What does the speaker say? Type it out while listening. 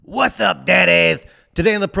What's up, daddies?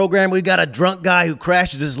 Today on the program, we got a drunk guy who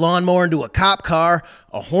crashes his lawnmower into a cop car,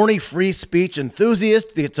 a horny free speech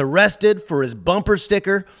enthusiast gets arrested for his bumper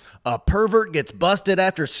sticker, a pervert gets busted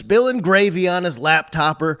after spilling gravy on his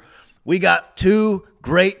laptopper. We got 2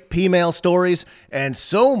 great P-mail stories and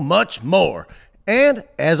so much more. And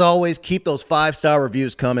as always, keep those 5-star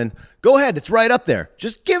reviews coming. Go ahead, it's right up there.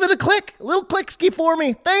 Just give it a click, a little click-ski for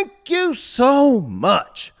me. Thank you so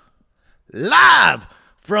much. Live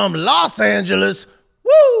from Los Angeles,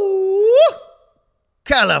 woo,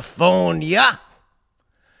 California.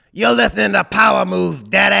 You're listening to Power Moves,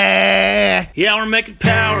 daddy. Yeah, we're making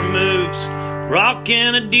power moves,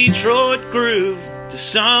 rocking a Detroit groove to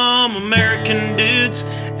some American dudes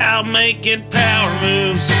out making power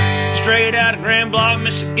moves. Straight out of Grand Block,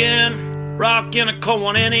 Michigan, rocking a cold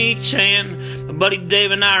one in each hand. My buddy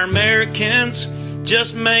Dave and I are Americans,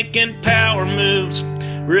 just making power moves.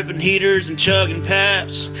 Ripping heaters and chugging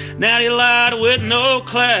paps. Natty light with no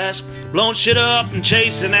class. Blowing shit up and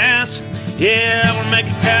chasing ass. Yeah, we're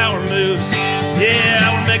making power moves.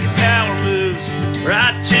 Yeah, we're making power moves.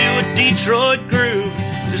 Right to a Detroit groove.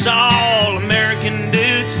 Just all American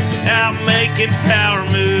dudes out making power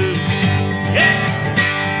moves. Yeah!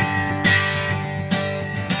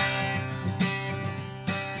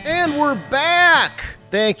 And we're back.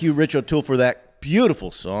 Thank you, Rich O'Toole, for that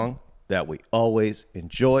beautiful song that we always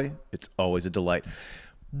enjoy. It's always a delight.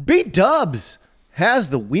 B-Dubs has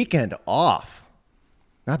the weekend off.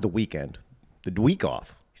 Not the weekend, the week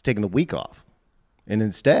off. He's taking the week off. And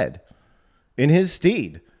instead, in his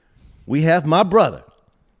stead, we have my brother,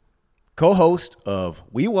 co-host of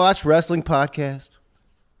We Watch Wrestling podcast,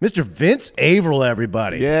 Mr. Vince Averill,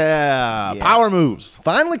 everybody. Yeah, power moves.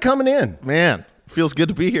 Finally coming in. Man, feels good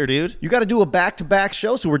to be here, dude. You got to do a back-to-back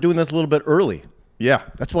show, so we're doing this a little bit early. Yeah.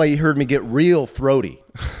 That's why you heard me get real throaty.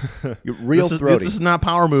 Throaty. This is not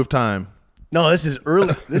power move time. No, this is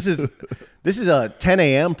early. This is a 10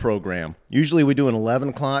 a.m. program. Usually we do an 11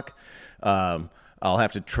 o'clock. I'll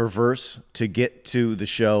have to traverse to get to the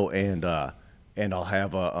show, and I'll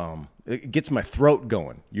have it gets my throat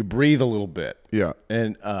going. You breathe a little bit. Yeah.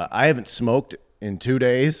 And I haven't smoked in 2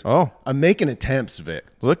 days. Oh. I'm making attempts, Vic.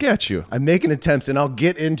 Look at you. I'm making attempts, and I'll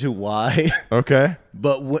get into why. Okay.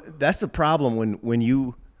 But that's the problem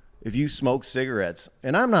if you smoke cigarettes,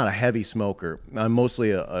 and I'm not a heavy smoker. I'm mostly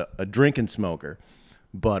a drinking smoker,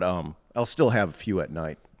 but I'll still have a few at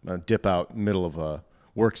night. I'll dip out middle of a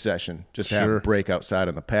work session, just have a break outside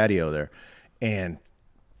on the patio there, and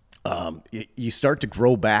you start to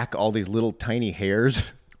grow back all these little tiny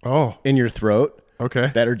hairs in your throat.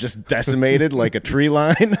 Okay. That are just decimated like a tree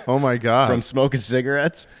line. Oh my God. From smoking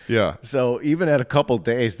cigarettes. Yeah. So even at a couple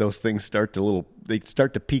days, those things start to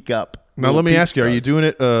peak up. Now let me ask you, are you doing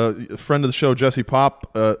it? A friend of the show, Jesse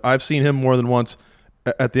Pop, I've seen him more than once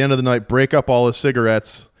at the end of the night break up all his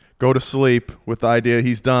cigarettes, go to sleep with the idea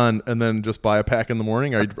he's done, and then just buy a pack in the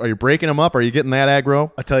morning. Are you breaking them up? Are you getting that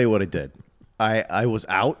aggro? I'll tell you what I did. I was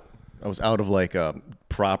out. I was out of like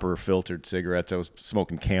proper filtered cigarettes. I was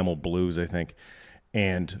smoking Camel Blues, I think.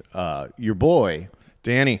 And your boy,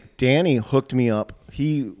 Danny hooked me up.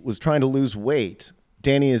 He was trying to lose weight.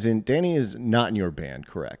 Danny is not in your band,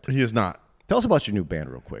 correct? He is not. Tell us about your new band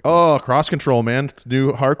real quick. Oh, Cross Control, man. It's a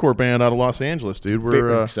new hardcore band out of Los Angeles, dude.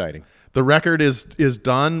 Very exciting. The record is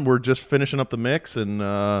done. We're just finishing up the mix, and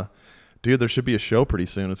dude, there should be a show pretty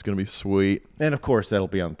soon. It's going to be sweet. And of course, that'll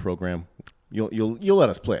be on the program. You'll let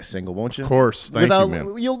us play a single, won't you? Of course. Thank you,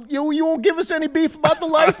 man. You won't give us any beef about the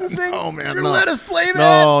licensing? Oh, man. You'll let us play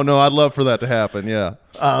that? No, I'd love for that to happen, yeah.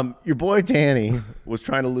 Your boy Danny was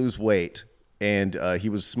trying to lose weight, and he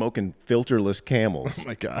was smoking filterless Camels. Oh,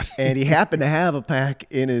 my God. And he happened to have a pack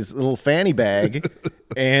in his little fanny bag,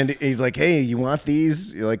 and he's like, hey, you want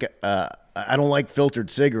these? You're like, I don't like filtered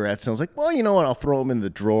cigarettes. And I was like, well, you know what? I'll throw them in the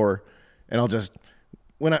drawer, and I'll just...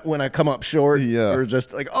 When I come up short, or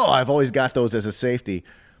just like, oh, I've always got those as a safety.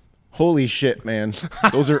 Holy shit, man.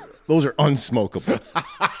 Those are unsmokable.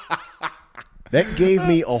 That gave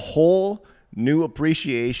me a whole new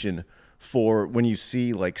appreciation for when you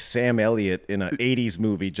see like Sam Elliott in an 80s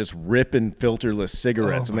movie just ripping filterless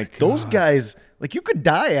cigarettes. I'm like, those guys, like you could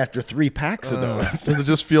die after 3 packs of those. Does it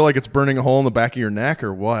just feel like it's burning a hole in the back of your neck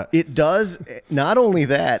or what? It does. Not only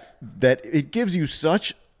that it gives you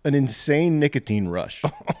such an insane nicotine rush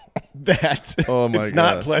that it's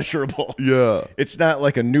not pleasurable. Yeah. It's not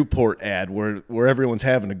like a Newport ad where everyone's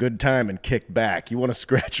having a good time and kick back. You want to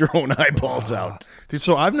scratch your own eyeballs out. Dude,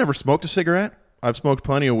 so I've never smoked a cigarette. I've smoked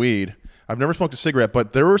plenty of weed. I've never smoked a cigarette,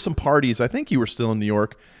 but there were some parties, I think you were still in New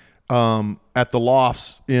York, at the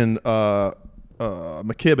Lofts in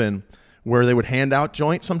McKibben, where they would hand out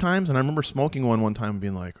joints sometimes. And I remember smoking one time and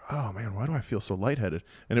being like, oh man, why do I feel so lightheaded?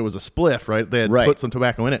 And it was a spliff, right? They had put some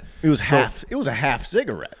tobacco in it. It was a half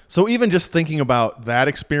cigarette. So even just thinking about that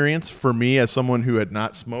experience for me as someone who had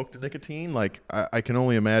not smoked nicotine, like I can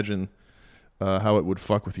only imagine how it would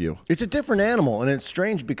fuck with you. It's a different animal, and it's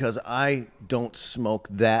strange because I don't smoke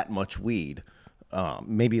that much weed.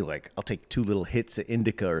 Maybe like I'll take 2 little hits of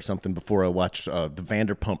indica or something before I watch the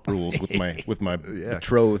Vanderpump Rules with my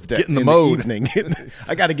betrothed. Get in the mode. Evening.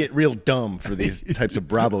 I got to get real dumb for these types of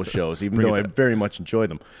Bravo shows, even though I very much enjoy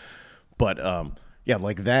them. But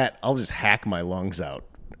like that, I'll just hack my lungs out,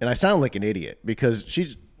 and I sound like an idiot because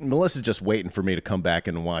Melissa's just waiting for me to come back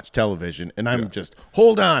and watch television, and I'm just,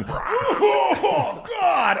 hold on. Oh,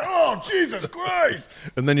 God. Oh, Jesus Christ.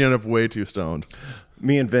 And then you end up way too stoned.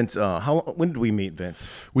 Me and Vince, when did we meet, Vince?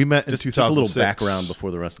 We met in 2006. Just a little background before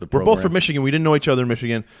the rest of the program. We're both from Michigan. We didn't know each other in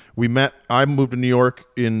Michigan. We met. I moved to New York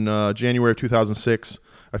in January of 2006.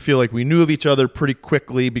 I feel like we knew of each other pretty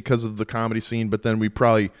quickly because of the comedy scene, but then we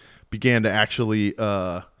probably began to actually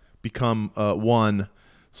become one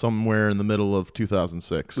somewhere in the middle of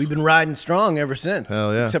 2006. We've been riding strong ever since.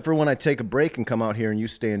 Hell yeah. Except for when I take a break and come out here and you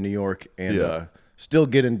stay in New York and still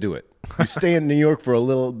get into it. You stay in New York for a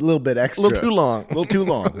little bit extra. A little too long. A little too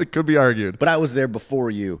long. It could be argued. But I was there before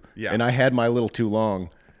you. Yeah. And I had my little too long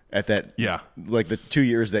at that. Yeah. Like the 2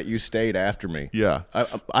 years that you stayed after me. Yeah.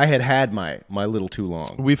 I had my little too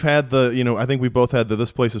long. We've had I think we both had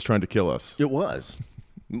this place is trying to kill us. It was.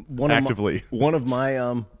 Actively. One of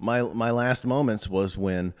my my last moments was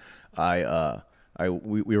when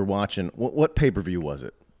we were watching what pay-per-view was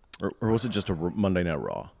it? Or was it just a Monday Night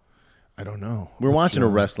Raw? I don't know. We were watching a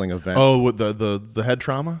wrestling event. Oh, the head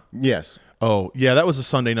trauma? Yes. Oh, yeah, that was a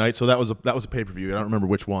Sunday night, so that was a pay-per-view. I don't remember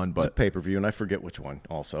which one, but it's a pay-per-view, and I forget which one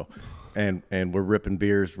also. And we're ripping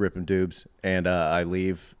beers, ripping doobs, and I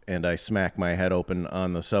leave and I smack my head open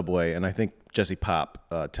on the subway, and I think Jesse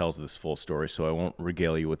Pop tells this full story, so I won't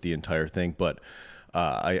regale you with the entire thing, but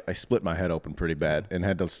I split my head open pretty bad and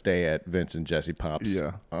had to stay at Vince and Jesse Pop's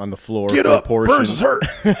on the floor. Get up, Burns is hurt.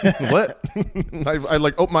 What? I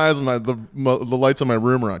like open my eyes and the lights on my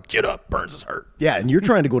room are on. Get up, Burns is hurt. Yeah, and you're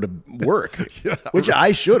trying to go to work, which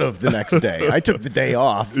I should have the next day. I took the day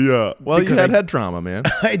off. Yeah. Well, you had head trauma, man.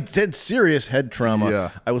 I did serious head trauma.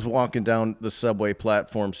 Yeah. I was walking down the subway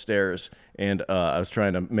platform stairs, and I was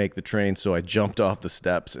trying to make the train, so I jumped off the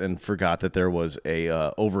steps and forgot that there was a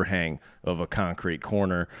overhang of a concrete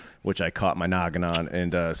corner, which I caught my noggin on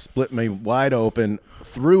and split me wide open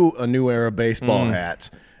through a New Era baseball hat.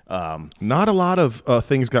 Not a lot of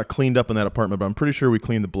things got cleaned up in that apartment, but I'm pretty sure we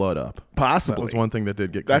cleaned the blood up. Possibly. That was one thing that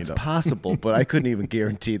did get cleaned up. That's possible, but I couldn't even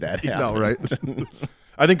guarantee that happened. No, right?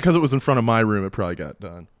 I think because it was in front of my room, it probably got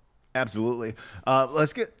done. Absolutely.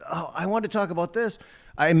 Let's get. Oh, I wanted to talk about this.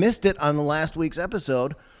 I missed it on the last week's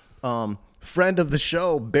episode. Friend of the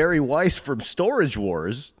show, Barry Weiss from Storage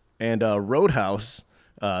Wars and Roadhouse,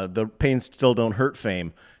 the Pain Still Don't Hurt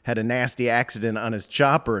fame, had a nasty accident on his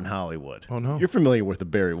chopper in Hollywood. Oh, no. You're familiar with the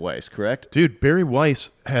Barry Weiss, correct? Dude, Barry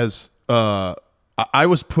Weiss has... I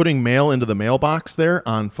was putting mail into the mailbox there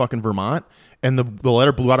on fucking Vermont, and the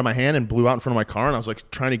letter blew out of my hand and blew out in front of my car, and I was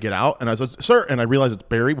like trying to get out, and I was like, sir, and I realized it's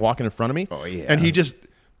Barry walking in front of me. Oh, yeah. And he just,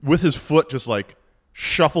 with his foot, just like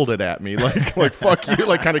shuffled it at me, like fuck you,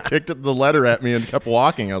 like kind of kicked the letter at me and kept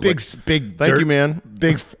walking. I was big, thank you, man.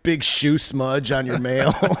 Big shoe smudge on your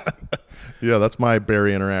mail. Yeah, that's my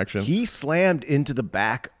Barry interaction. He slammed into the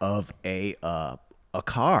back of a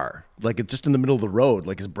car, like it's just in the middle of the road.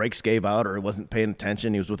 Like his brakes gave out, or he wasn't paying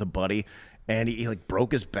attention. He was with a buddy, and he like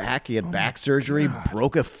broke his back. He had back surgery,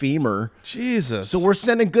 broke a femur. Jesus. So we're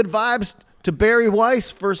sending good vibes to Barry Weiss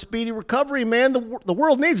for a speedy recovery, man. The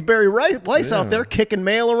world needs Barry Weiss out there kicking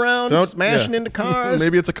mail around, smashing into cars.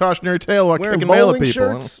 Maybe it's a cautionary tale while wearing kicking mail at bowling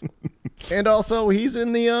people. Shirts. And also, he's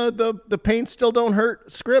in the Pain Still Don't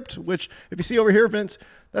Hurt script, which, if you see over here, Vince,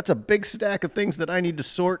 that's a big stack of things that I need to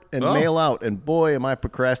sort and mail out. And boy, am I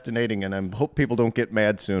procrastinating, and I hope people don't get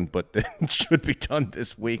mad soon, but it should be done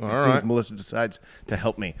this week as soon as Melissa decides to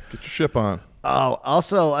help me. Get your ship on. Oh,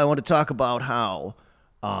 also, I want to talk about how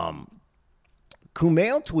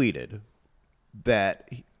Kumail tweeted that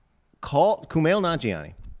Kumail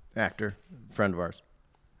Nanjiani, actor, friend of ours,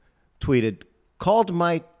 tweeted, called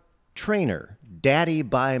my trainer daddy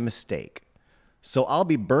by mistake. So I'll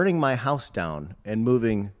be burning my house down and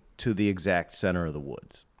moving to the exact center of the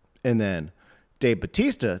woods. And then Dave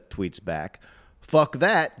Bautista tweets back, fuck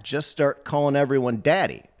that, just start calling everyone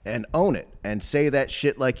daddy and own it and say that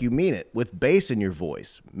shit like you mean it with bass in your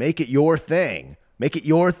voice. Make it your thing. Make it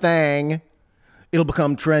your thing. It'll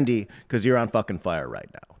become trendy because you're on fucking fire right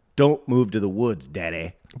now. Don't move to the woods,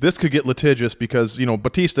 daddy. This could get litigious because,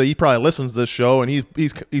 Batista, he probably listens to this show, and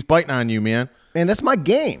he's biting on you, man. Man, that's my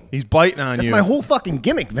game. He's biting on That's you. my whole fucking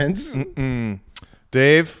gimmick, Vince.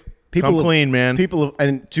 Dave, come clean, man.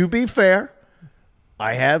 And to be fair,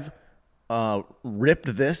 I have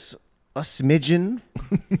ripped this a smidgen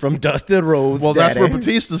from Dustin Rhodes. Well, that's where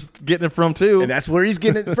Batista's getting it from, too. And that's where he's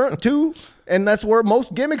getting it from, too. And that's where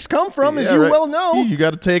most gimmicks come from, as you well know. You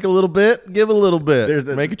got to take a little bit, give a little bit.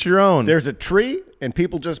 Make it your own. There's a tree, and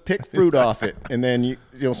people just pick fruit off it. And then,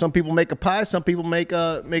 some people make a pie, some people make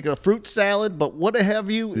a fruit salad. But what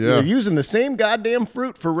have you? Yeah. You're using the same goddamn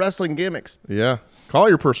fruit for wrestling gimmicks. Yeah. Call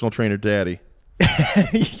your personal trainer daddy.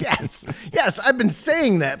 Yes, I've been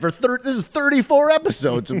saying that for this is 34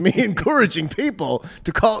 episodes of me encouraging people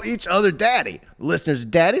to call each other daddy. Listeners,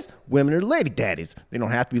 daddies, women are lady daddies. They don't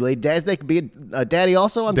have to be lady daddies. They could be a daddy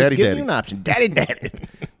also. I'm daddy, just giving daddy. you an option.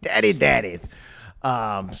 Daddy.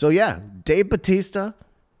 So yeah, Dave Batista,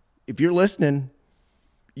 if you're listening,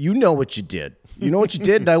 you know what you did. You know what you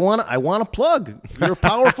did. And I want to plug. You're a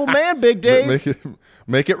powerful man, Big Dave.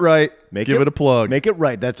 Make it right. Give it a plug. Make it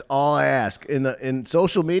right. That's all I ask. In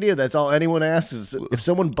social media, that's all anyone asks is if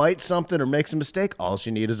someone bites something or makes a mistake, all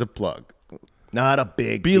you need is a plug. Not a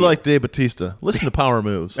big Be deal. like Dave Batista. Listen to Power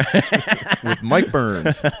Moves with Mike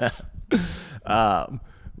Burns.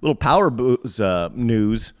 Little Power Booze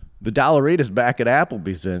news. The Dollarita's back at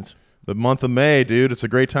Applebee's, Vince. The month of May, dude. It's a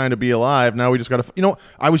great time to be alive. Now we just got to...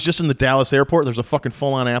 I was just in the Dallas airport. There's a fucking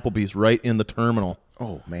full-on Applebee's right in the terminal.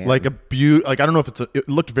 Oh, man. Like I don't know if it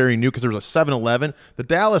looked very new because there was a 7-Eleven. The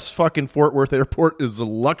Dallas fucking Fort Worth airport is a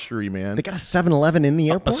luxury, man. They got a 7-Eleven in the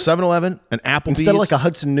airport? A 7-Eleven, an Applebee's. Instead of like a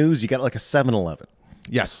Hudson News, you got like a 7-Eleven.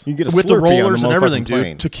 Yes. You get a with the Slurpee on rollers the and everything,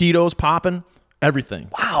 motherfucking dude. plane. Taquitos popping. Everything.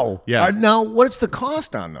 Wow. Yeah. Now, what's the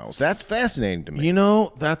cost on those? That's fascinating to me.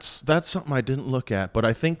 That's something I didn't look at, but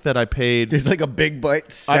I think that I paid... It's like a big bite,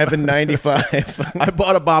 $7.95. I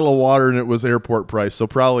bought a bottle of water and it was airport price, so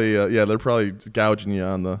probably, they're probably gouging you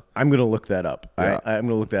on the... I'm going to look that up. Yeah. I'm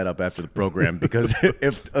going to look that up after the program because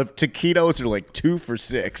if taquitos are like 2 for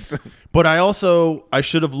 $6. But I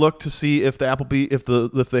should have looked to see if the Applebee,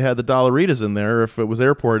 if they had the Dollaritas in there, or if it was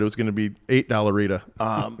airport, it was going to be $8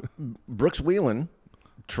 Dollarita. Brooks Wheelan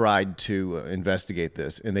tried to investigate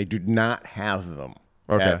this, and they do not have them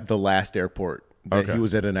at the last airport that he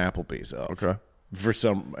was at an Applebee's of. Okay.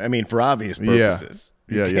 For obvious purposes.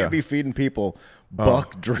 Yeah, you can't be feeding people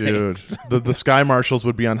buck drinks. Dude. The Sky Marshals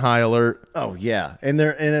would be on high alert. Oh yeah, and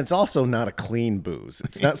it's also not a clean booze.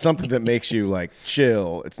 It's not something that makes you like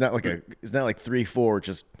chill. It's not like 3-4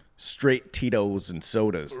 just straight Tito's and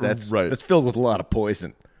sodas. That's right. That's filled with a lot of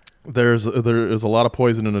poison. There is a lot of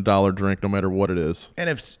poison in a dollar drink, no matter what it is. And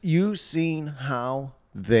if you seen how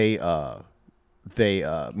they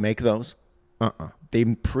make those, they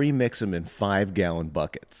pre-mix them in 5-gallon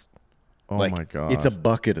buckets. Oh my god! It's a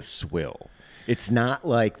bucket of swill. It's not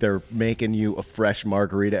like they're making you a fresh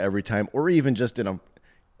margarita every time, or even just in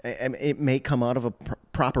it may come out of a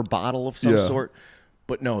proper bottle of some sort.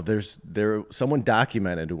 But no, someone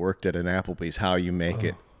documented who worked at an Applebee's how you make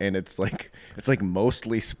it. And it's like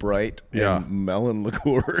mostly Sprite and melon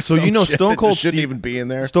liqueur. So Stone Cold shouldn't even be in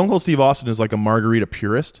there. Stone Cold Steve Austin is like a margarita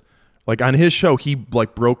purist. Like on his show, he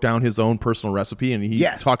like broke down his own personal recipe, and he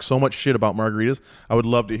talked so much shit about margaritas. I would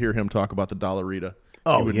love to hear him talk about the Dollarita.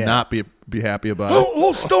 He would not be happy about it.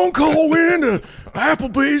 Oh, Stone Cold went into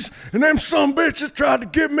Applebee's, and them some bitches tried to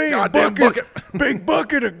give me a big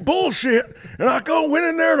bucket of bullshit, and I went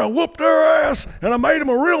in there and I whooped their ass, and I made them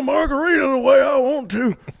a real margarita the way I want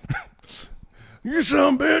to. You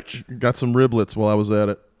some bitch. Got some riblets while I was at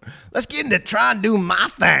it. Let's get into try and do my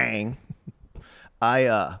thing.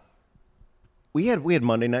 We had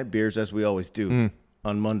Monday night beers as we always do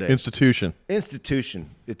on Monday. Institution.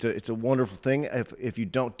 It's a wonderful thing. If you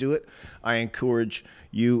don't do it, I encourage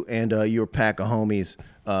you and your pack of homies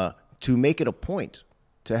to make it a point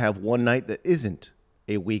to have one night that isn't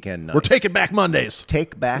a weekend night. We're taking back Mondays.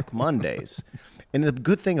 Take back Mondays. And the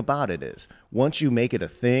good thing about it is once you make it a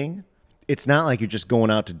thing, it's not like you're just going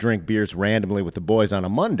out to drink beers randomly with the boys on a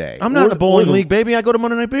Monday. I'm not in a bowling league, baby. I go to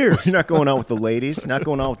Monday night beers. You're not going out with the ladies, not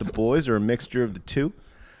going out with the boys, or a mixture of the two.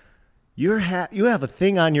 You have a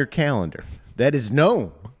thing on your calendar that is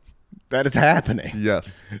known, that is happening.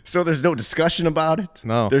 Yes. So there's no discussion about it.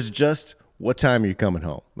 No. There's just what time are you coming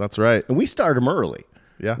home? That's right. And we start them early.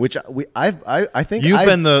 Yeah. Which I think you've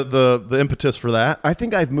been the impetus for that. I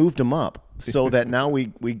think I've moved them up so that now we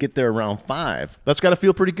get there around 5. That's got to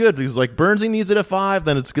feel pretty good. Because like Burnsy needs it at 5,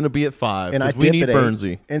 then it's going to be at 5. And we need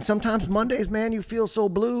Burnsy. And sometimes Mondays, man, you feel so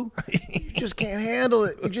blue, you just can't handle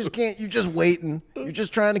it. You just can't. You're just waiting. You're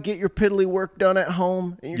just trying to get your piddly work done at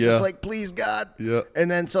home, and you're Yeah. just like, please, God. Yeah. And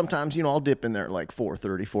then sometimes, I'll dip in there at like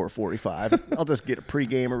 4:30, 4:45. I'll just get a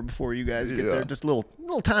pre-gamer before you guys get Yeah. there. Just a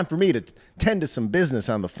little time for me to tend to some business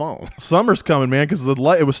on the phone. Summer's coming, man, because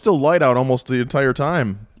it was still light out almost the entire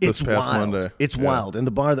time this past wild. Monday. It's Yeah. wild. And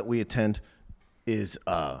the bar that we attend is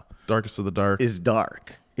Darkest of the dark.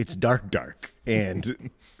 dark. It's dark. And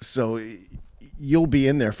so you'll be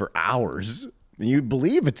in there for hours. And you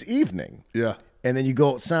believe it's evening. Yeah. And then you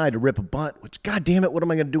go outside to rip a butt, which, God damn it, what am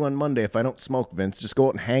I going to do on Monday if I don't smoke, Vince? Just go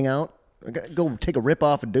out and hang out? Go take a rip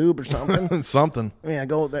off a doob or something? Something. I mean, I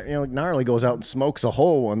go there, like Gnarly goes out and smokes a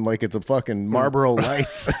whole one like it's a fucking Marlboro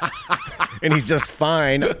Lights. And he's just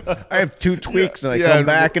fine. I have 2 tweaks and I come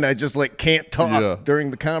back and I just like can't talk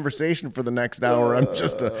during the conversation for the next hour. I'm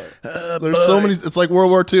just There's so many. It's like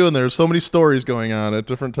World War II, and there's so many stories going on at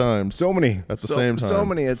different times. so many at the same time. So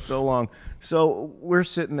many. It's so long. So we're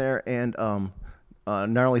sitting there and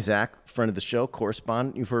Gnarly Zach, friend of the show,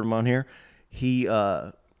 correspondent, you've heard him on here. He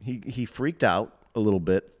freaked out a little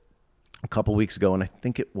bit a couple weeks ago, and I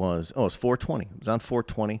think it was 420. It was on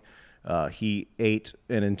 420. He ate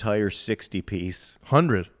an entire 60 piece.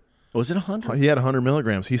 100. Was it 100? He had 100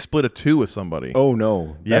 milligrams. He split a 2 with somebody. Oh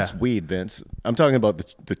no, that's Yeah. weed, Vince. I'm talking about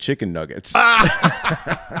the chicken nuggets.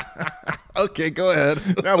 Okay, go ahead.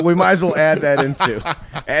 No, we might as well add that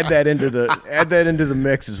into the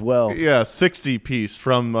mix as well. Yeah, 60 piece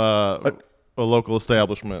from a local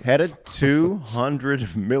establishment. Had a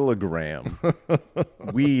 200 milligram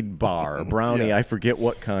weed bar brownie. Yeah. I forget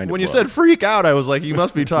what kind. When it you was. said freak out, I was like, you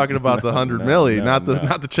must be talking about the 100 milli, no, not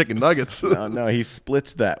no. the chicken nuggets. No, he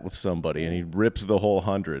splits that with somebody and he rips the whole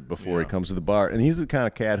 100 before he comes to the bar. And he's the kind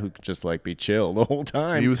of cat who could just like be chill the whole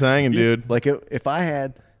time. He was hanging, dude. Like if I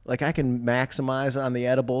had, like I can maximize on the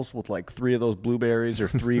edibles with like 3 of those blueberries or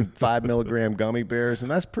 3 5 milligram gummy bears. And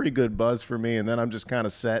that's pretty good buzz for me. And then I'm just kind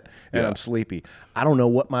of set and Yeah. I'm sleepy. I don't know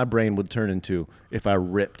what my brain would turn into if I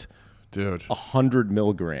ripped Dude. 100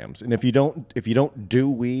 milligrams. And if you don't do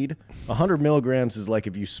weed, 100 milligrams is like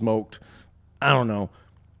if you smoked, I don't know,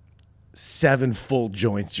 7 full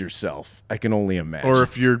joints yourself. I can only imagine. Or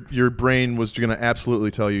if your brain was going to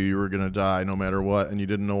absolutely tell you were going to die no matter what, and you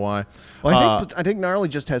didn't know why. Well, I think Gnarly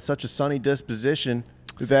just has such a sunny disposition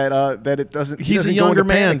that it doesn't. he He's a doesn't go younger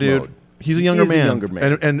into man, panic dude. mode. He's a He younger is man. a younger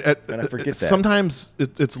man. And I forget that. Sometimes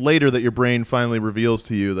it's later that your brain finally reveals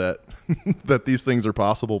to you that that these things are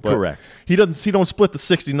possible. But Correct. He don't split the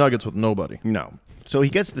 60 nuggets with nobody. No. So he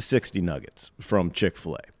gets the 60 nuggets from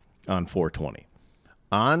Chick-fil-A on 420.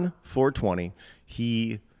 On 420,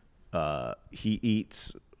 he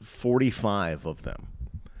eats 45 of them,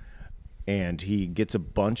 and he gets a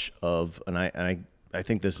bunch of. And I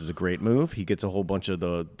think this is a great move. He gets a whole bunch of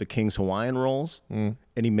the King's Hawaiian rolls, and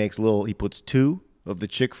he puts 2 of the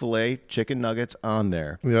Chick-fil-A chicken nuggets on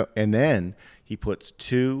there. Yeah. And then he puts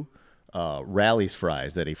 2 Rally's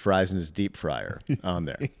fries that he fries in his deep fryer on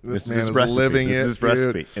there. This is man his is recipe. living This is it, his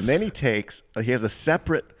dude. recipe. And then he has a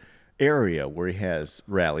separate area where he has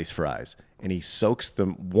Rally's fries, and he soaks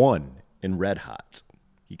them in Red Hot.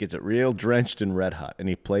 He gets it real drenched in Red Hot, and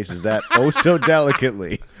he places that so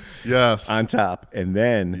delicately Yes. on top. And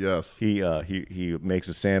then Yes. he makes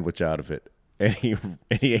a sandwich out of it, and he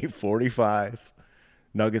ate 45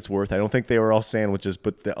 nuggets worth. I don't think they were all sandwiches,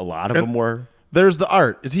 but a lot of them were. There's the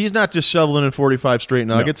art. He's not just shoveling in 45 straight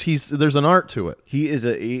nuggets. There's an art to it. He is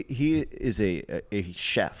a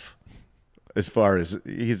chef. As far as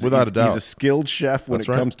Without a doubt. he's a skilled chef when That's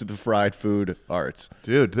it right. comes to the fried food arts.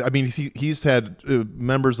 Dude, I mean, he's had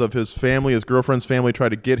members of his family, his girlfriend's family, try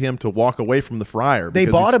to get him to walk away from the fryer. They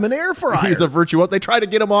because bought he's- him an air fryer. He's a virtuoso. They tried to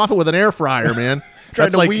get him off it with an air fryer, man. Tried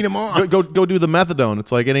That's to like, wean him off. Go do the methadone.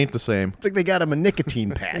 It's like it ain't the same. It's like they got him a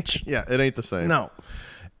nicotine patch. Yeah, it ain't the same. No.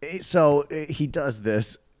 So he does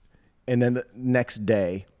this, and then the next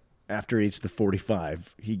day, after he eats the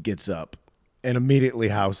 45, he gets up and immediately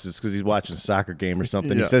houses because he's watching a soccer game or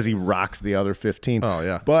something. Yeah. He says he rocks the other 15. Oh,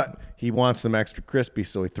 yeah. But he wants them extra crispy,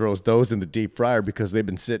 so he throws those in the deep fryer because they've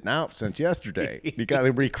been sitting out since yesterday. You got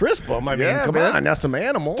to re-crisp them. I mean, Yeah, come man. on, that's some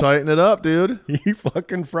animal. Tighten it up, dude. He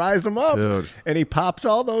fucking fries them up, Dude. and he pops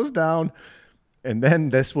all those down. And then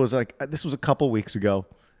this was a couple weeks ago,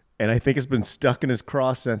 and I think it's been stuck in his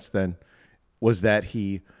craw since then. Was that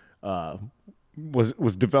he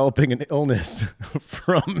was developing an illness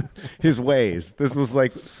from his ways? This was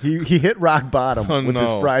like he hit rock bottom with his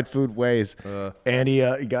no. fried food ways, and he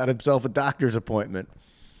got himself a doctor's appointment.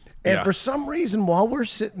 And Yeah. for some reason, while we're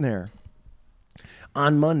sitting there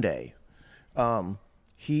on Monday,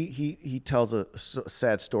 he tells a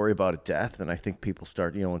sad story about a death, and I think people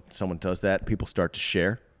start, when someone does that, people start to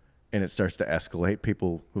share. and it starts to escalate.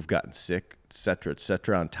 People who've gotten sick, et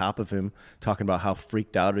cetera, on top of him, talking about how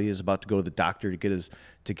freaked out he is about to go to the doctor to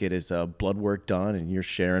get his blood work done, and you're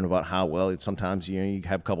sharing about how, well, sometimes you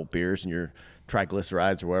have a couple beers and your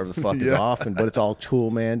triglycerides or whatever the fuck is off, but it's all cool,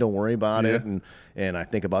 man. Don't worry about it. And I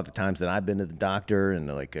think about the times that I've been to the doctor and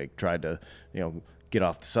like I tried to get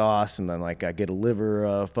off the sauce, and then like I get a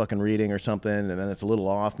liver fucking reading or something, and then it's a little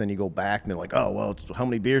off. Then you go back and they're like, oh, well, how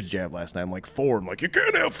many beers did you have last night? I'm like, 4. I'm like, you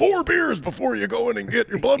can't have 4 beers before you go in and get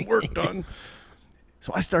your blood work done.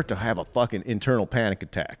 So I start to have a fucking internal panic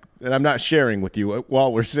attack, and I'm not sharing with you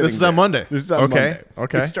while we're sitting. This is on Monday. This is on Monday.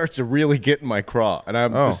 Okay. It starts to really get in my craw, and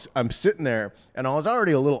I'm sitting there, and I was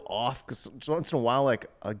already a little off because once in a while, like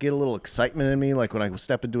I get a little excitement in me, like when I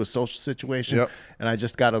step into a social situation, and I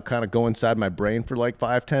just got to kind of go inside my brain for like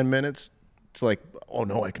 5-10 minutes. It's like, oh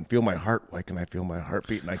no, I can feel my heart. Why can I feel my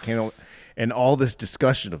heartbeat? And I can't. And all this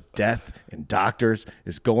discussion of death and doctors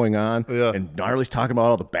is going on. Yeah. And Gnarly's talking about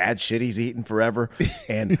all the bad shit he's eaten forever.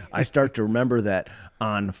 And I start to remember that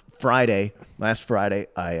on last Friday,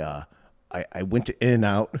 I went to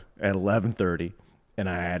In-N-Out at 11:30, and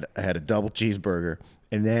I had a double cheeseburger.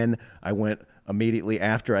 And then I went immediately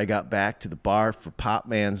after I got back to the bar for Pop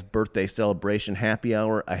Man's birthday celebration happy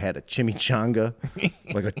hour. I had a chimichanga,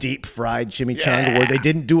 like a deep fried chimichanga where they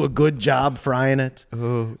didn't do a good job frying it.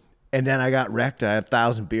 Oh. And then I got wrecked. I had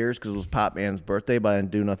 1,000 beers because it was Pop Man's birthday, but I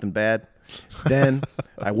didn't do nothing bad. Then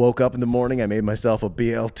I woke up in the morning. I made myself a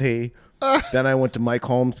BLT. Then I went to Mike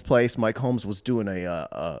Holmes' place. Mike Holmes was doing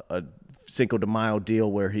a Cinco de Mayo deal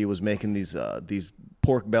where he was making these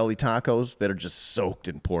pork belly tacos that are just soaked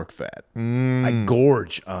in pork fat. I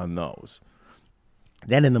gorge on those.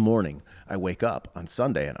 Then in the morning, I wake up on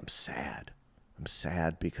Sunday and I'm sad. I'm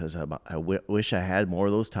sad because I wish I had more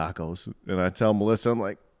of those tacos. And I tell Melissa, I'm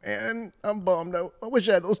like, and I'm bummed. I wish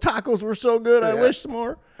I had those tacos were so good. I wish some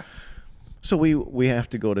more. So we have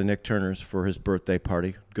to go to Nick Turner's for his birthday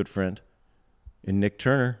party. Good friend. And Nick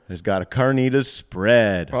Turner has got a carnitas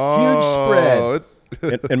spread. Huge spread.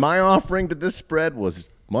 And my offering to this spread was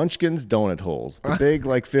Munchkin's donut holes. The big,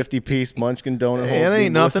 like, 50-piece Munchkin donut holes. It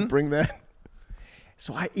ain't nothing. Bring that.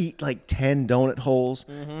 So I eat like 10 donut holes,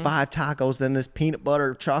 5 tacos, then this peanut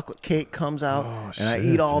butter chocolate cake comes out, and I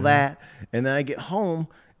eat all that. And then I get home,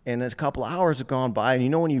 and a couple of hours have gone by,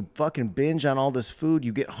 and when you fucking binge on all this food,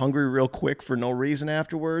 you get hungry real quick for no reason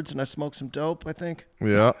afterwards, and I smoked some dope, I think.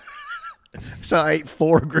 Yeah. So I ate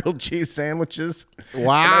 4 grilled cheese sandwiches.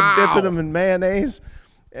 Wow. And I'm dipping them in mayonnaise.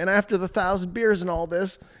 And after the 1,000 beers and all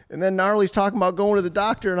this, and then Gnarly's talking about going to the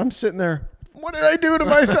doctor, and I'm sitting there, what did I do to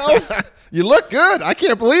myself? You look good. I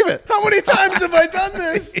can't believe it. How many times have I done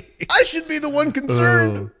this? I should be the one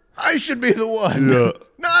concerned. I should be the one. Yeah.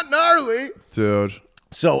 Not Gnarly. Dude.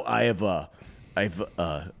 So I've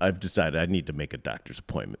decided I need to make a doctor's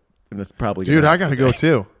appointment, and that's probably dude. I gotta go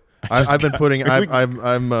too. I've been putting.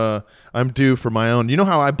 I'm due for my own. You know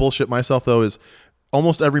how I bullshit myself though is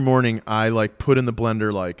almost every morning I like put in the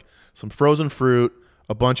blender like some frozen fruit,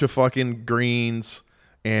 a bunch of fucking greens,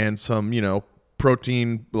 and some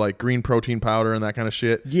protein like green protein powder and that kind of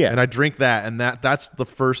shit. Yeah, and I drink that, and that's the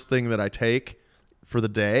first thing that I take for the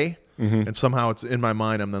day. Mm-hmm. And somehow it's in my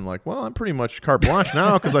mind. I'm then like, well, I'm pretty much carte blanche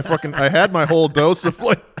now because I had my whole dose of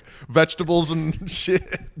like vegetables and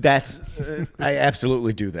shit. That's I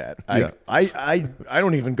absolutely do that. I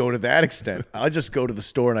don't even go to that extent. I just go to the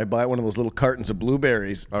store and I buy one of those little cartons of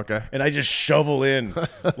blueberries. Okay. And I just shovel in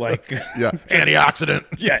like antioxidant.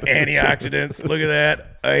 Yeah, antioxidants. Look at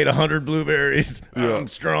that. I ate 100 blueberries. Yeah. I'm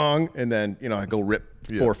strong. And then I go rip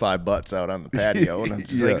 4 or 5 butts out on the patio, and I'm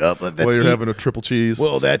just like, oh, but that's while you're having a triple cheese.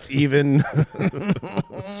 Well, that's even.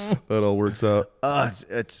 That all works out.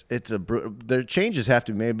 Their changes have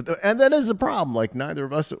to be made, and that is a problem. Like neither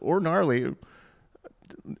of us or Gnarly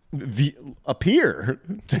appear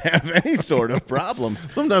to have any sort of problems.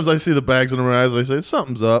 Sometimes I see the bags under my eyes. I say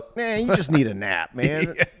something's up. Man, you just need a nap,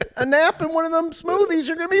 man. A nap and one of them smoothies.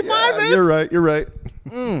 You're gonna be 5 minutes. You're right.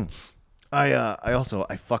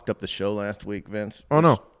 I fucked up the show last week, Vince. Oh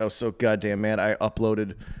no. I was so goddamn mad. I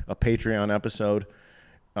uploaded a Patreon episode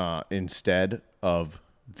instead of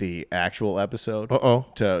the actual episode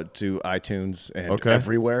to iTunes and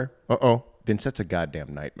everywhere. Vince, that's a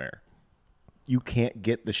goddamn nightmare. You can't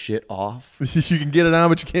get the shit off. You can get it on,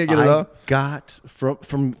 but you can't get it off. Got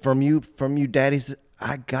from you daddies,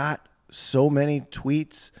 I got so many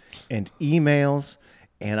tweets and emails,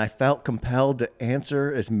 and I felt compelled to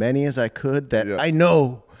answer as many as I could that I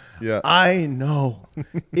know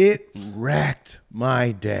it wrecked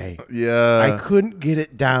my day. Yeah. I couldn't get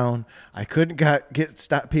it down. I couldn't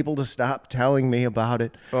get people to stop telling me about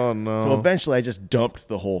it. Oh, no. So eventually I just dumped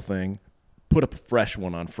the whole thing. put up a fresh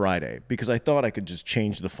one on Friday because I thought I could just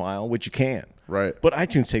change the file, which you can. Right. But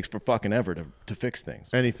iTunes takes for fucking ever to fix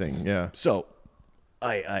things. Anything, yeah. So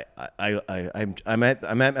I'm at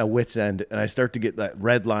my wit's end, and I start to get that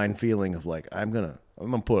red line feeling of like I'm gonna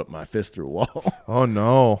put my fist through a wall. Oh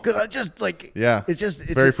no. Because I just like it's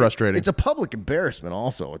very frustrating. It's a public embarrassment.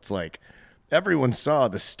 Also, it's like everyone saw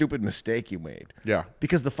the stupid mistake you made. Yeah.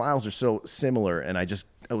 Because the files are so similar, and it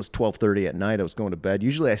was 12:30 at night. I was going to bed.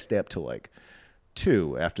 Usually, I stay up till like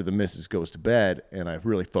 2 after the missus goes to bed, and I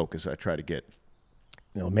really focus. I try to get,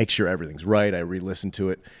 make sure everything's right. I re-listen to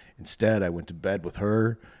it. Instead, I went to bed with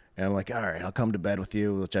her, and I'm like, all right, I'll come to bed with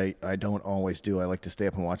you, which I don't always do. I like to stay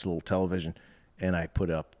up and watch a little television, and I put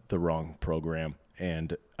up the wrong program,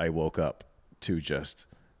 and I woke up to just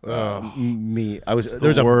me.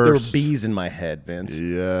 There were bees in my head, Vince.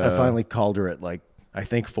 Yeah. I finally called her at like I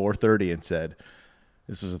think 4:30 and said,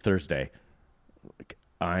 this was a Thursday, like,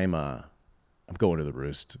 I'm going to the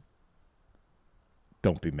roost.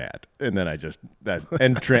 Don't be mad. And then that's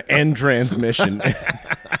end transmission.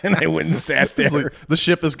 And I went and sat there. Like, the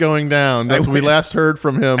ship is going down. That's when we last heard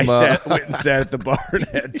from him. I went and sat at the bar and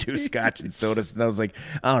had 2 scotch and sodas. And I was like,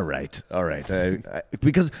 all right.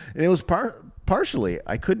 Because it was partially,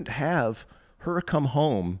 I couldn't have her come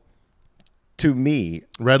home to me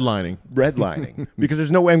redlining because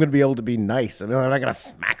there's no way I'm going to be able to be nice. I mean, I'm not going to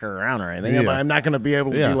smack her around or anything. Yeah. I'm not going to be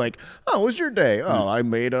able to be like, "Oh, what was your day? Oh, I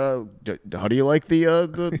made how do you like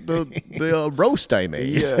the roast I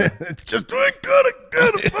made? Yeah, it's just doing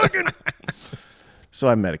good, fucking." So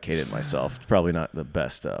I medicated myself. It's probably not the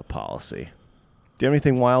best policy. Do you have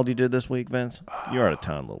anything wild you did this week, Vince? You're out of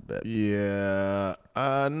town a little bit. Yeah,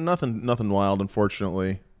 nothing wild,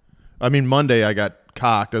 unfortunately. I mean, Monday I got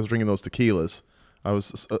cocked. I was drinking those tequilas. I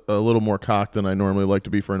was a little more cocked than I normally like to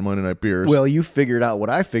be for Monday night beers. Well, you figured out what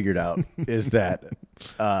I figured out is that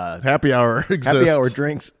happy hour exists. Happy hour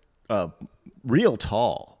drinks real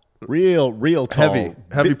tall. Real tall.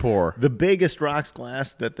 Heavy pour. The biggest rocks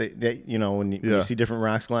glass that they when you see different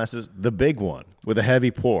rocks glasses, the big one with a heavy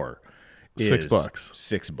pour is $6.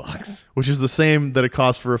 $6. Which is the same that it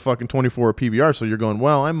costs for a fucking 24 PBR. So you're going,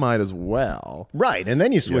 well, I might as well. Right. And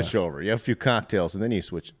then you switch over. You have a few cocktails and then you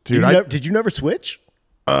switch. Dude, did you never switch?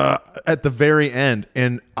 At the very end,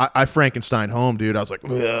 and I Frankenstein home, dude. I was like,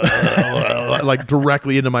 like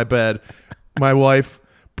directly into my bed. My wife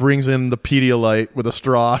brings in the Pedialyte with a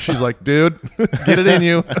straw. She's like, dude, get it in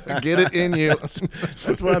you. Get it in you.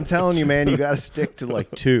 That's what I'm telling you, man. You got to stick to like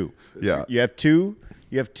 2. Yeah. You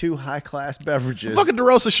have 2 high-class beverages. Fucking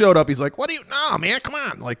DeRosa showed up. He's like, what do you... No, man, come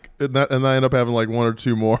on. Like, and I end up having like 1 or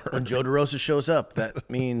 2 more. When Joe DeRosa shows up, that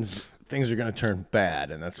means things are going to turn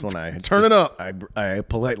bad, and that's when I... Turn it up. I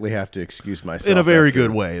politely have to excuse myself. In a very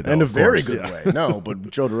good way, though. In a very good way. No,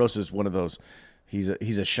 but Joe DeRosa is one of those... He's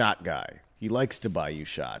a shot guy. He likes to buy you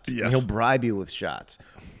shots. Yes. And he'll bribe you with shots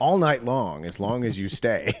all night long as you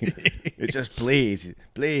stay. It's just, please,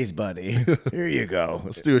 buddy. Here you go.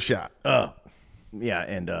 Let's do a shot. Yeah,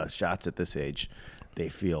 and shots at this age, they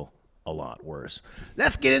feel a lot worse.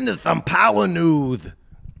 Let's get into some power news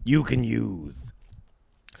you can use.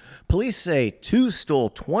 Police say 2 stole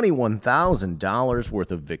 $21,000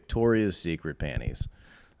 worth of Victoria's Secret panties.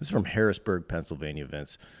 This is from Harrisburg, Pennsylvania,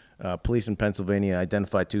 Vince. Police in Pennsylvania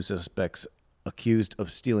identified 2 suspects accused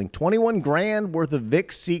of stealing 21 grand worth of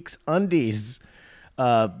Vic Seeks undies.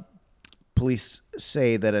 Police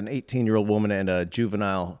say that an 18-year-old woman and a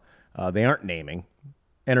juvenile they aren't naming,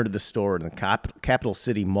 entered the store in the Capital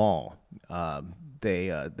City Mall. They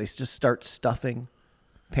just start stuffing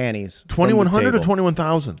panties. $2,100 or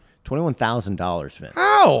 $21,000? $21,000, Vince.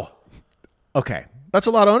 How? Okay. That's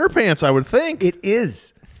a lot of underpants, I would think. It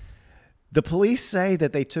is. The police say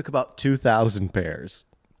that they took about 2,000 pairs.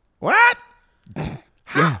 What?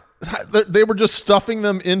 Yeah. They were just stuffing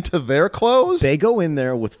them into their clothes? They go in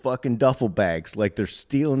there with fucking duffel bags like they're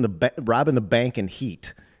robbing the bank in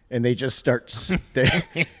Heat. And they just start,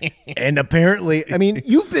 and apparently, I mean,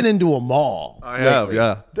 you've been into a mall. I have, lately.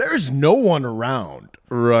 yeah. There's no one around.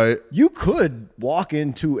 Right. You could walk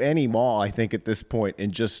into any mall, I think, at this point,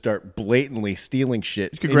 and just start blatantly stealing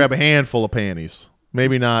shit. You could grab a handful of panties.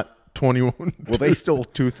 Maybe not 21. Well, they stole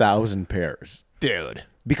 2,000 pairs. Dude.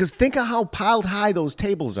 Because think of how piled high those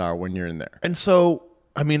tables are when you're in there. And so,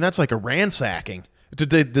 I mean, that's like a ransacking. Did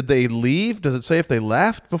they leave? Does it say if they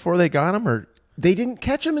left before they got them, or... They didn't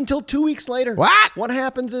catch him until 2 weeks later. What? What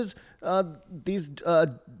happens is these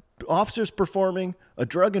officers performing a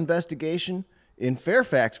drug investigation in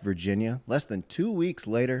Fairfax, Virginia. Less than 2 weeks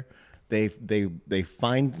later, they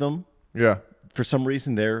find them. Yeah. For some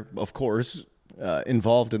reason, they're, of course,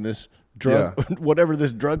 involved in this whatever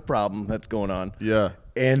this drug problem that's going on. Yeah.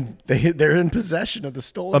 And they're in possession of the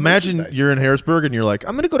stolen Imagine merchandise. you're in Harrisburg and you're like,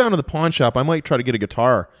 I'm going to go down to the pawn shop. I might try to get a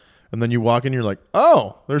guitar. And then you walk in, you're like,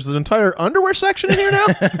 oh, there's an entire underwear section in here now?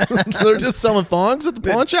 They're just selling thongs at the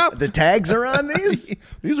pawn shop? The tags are on these?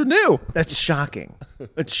 These are new. That's shocking.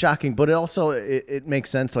 It's shocking, but it also it makes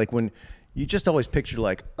sense. Like when you just always picture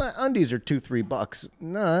like undies are $2-3.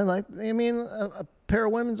 No, like I mean a pair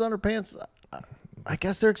of women's underpants. I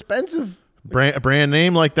guess they're expensive. Brand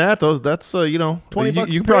name like that, that's $20.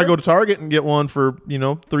 You can probably go to Target and get one for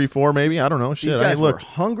 $3-4 maybe. I don't know. Shit, These guys I were looked.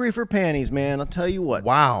 hungry for panties, man. I'll tell you what.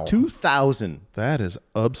 Wow. 2,000. That is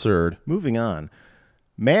absurd. Moving on.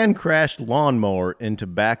 Man crashed lawnmower into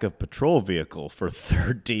back of patrol vehicle for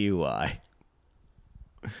third DUI.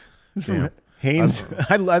 It's from Haynes.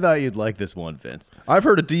 I thought you'd like this one, Vince. I've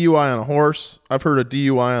heard a DUI on a horse. I've heard a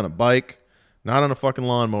DUI on a bike. Not on a fucking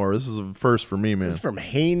lawnmower. This is a first for me, man. This is from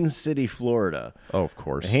Haines City, Florida. Oh, of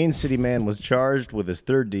course. A Haines City man was charged with his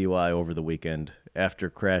third DUI over the weekend after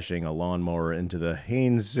crashing a lawnmower into the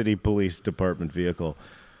Haines City Police Department vehicle.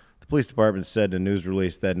 The police department said in a news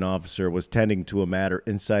release that an officer was tending to a matter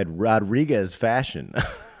inside Rodriguez Fashion.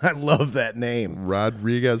 I love that name.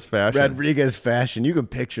 Rodriguez Fashion. Rodriguez Fashion. You can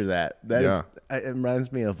picture that. Yeah. It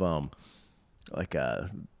reminds me of the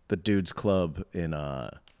Dudes Club in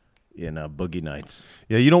Boogie Nights.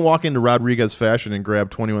 Yeah, you don't walk into Rodriguez Fashion and grab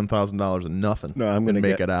 $21,000 and nothing. No, I'm gonna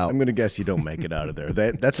make it out. I'm gonna guess you don't make it out of there.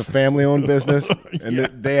 That's a family-owned business, and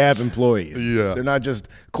they have employees. Yeah. They're not just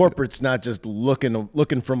corporate's not just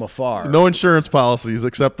looking from afar. No insurance policies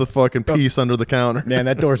except the fucking piece under the counter. Man,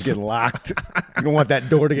 that door's getting locked. You don't want that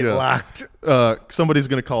door to get locked. Somebody's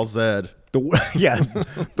gonna call Zed.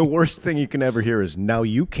 The worst thing you can ever hear is now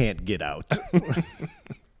you can't get out.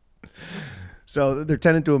 So they're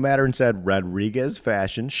tending to a matter inside Rodriguez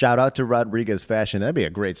Fashion. Shout out to Rodriguez Fashion. That'd be a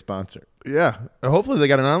great sponsor. Yeah. Hopefully they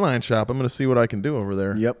got an online shop. I'm going to see what I can do over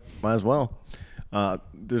there. Yep, might as well.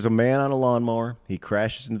 There's a man on a lawnmower. He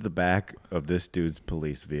crashes into the back of this dude's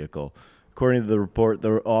police vehicle. According to the report,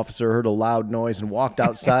 the officer heard a loud noise and walked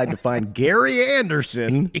outside to find Gary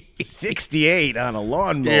Anderson, 68, on a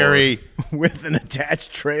lawnmower Gary. with an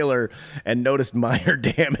attached trailer and noticed minor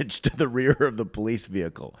damage to the rear of the police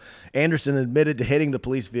vehicle. Anderson admitted to hitting the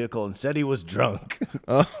police vehicle and said he was drunk.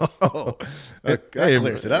 That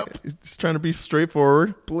clears it up. He's trying to be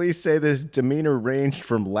straightforward. Police say this demeanor ranged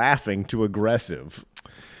from laughing to aggressive.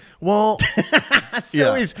 Well,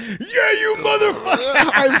 So he's, you motherfucker.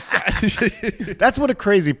 That's what a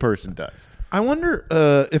crazy person does. I wonder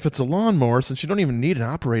if it's a lawnmower, since you don't even need an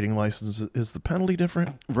operating license, is the penalty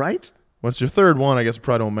different? Right? Once your third one, I guess it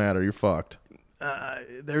probably don't matter. You're fucked.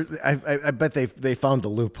 I bet they found the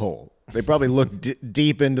loophole. They probably looked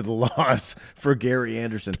deep into the laws for Gary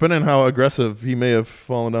Anderson. Depending on how aggressive, he may have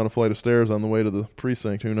fallen down a flight of stairs on the way to the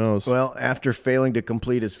precinct. Who knows? Well, after failing to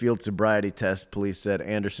complete his field sobriety test, police said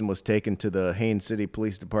Anderson was taken to the Haines City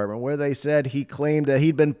Police Department, where they said he claimed that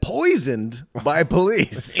he'd been poisoned by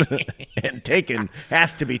police and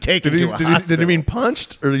has to be taken to a hospital. Did he mean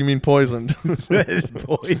punched or did he mean poisoned? Says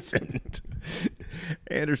poisoned.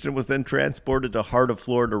 Anderson was then transported to Heart of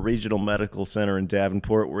Florida Regional Medical Center in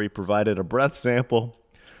Davenport, where he provided a breath sample.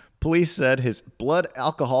 Police said his blood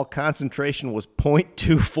alcohol concentration was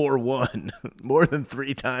 0.241, more than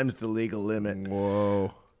 3 times the legal limit.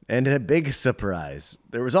 Whoa. And a big surprise,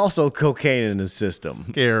 there was also cocaine in his system.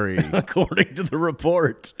 Gary. According to the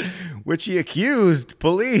report, which he accused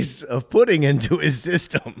police of putting into his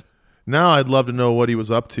system. Now I'd love to know what he was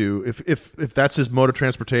up to. If that's his mode of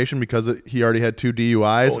transportation because he already had 2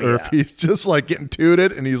 DUIs, or if he's just like getting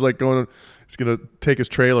tooted and he's like he's gonna take his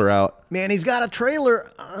trailer out. Man, he's got a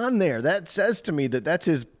trailer on there. That says to me that that's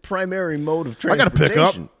his primary mode of transportation. I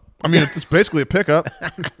got a pickup. I mean, it's basically a pickup.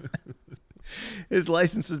 His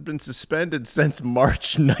license has been suspended since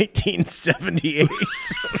March 1978.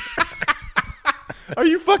 Are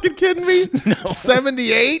you fucking kidding me? No.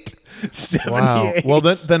 78? 78. Wow. Well,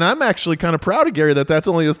 then I'm actually kind of proud of Gary that's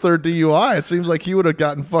only his 3rd DUI. It seems like he would have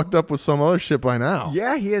gotten fucked up with some other shit by now.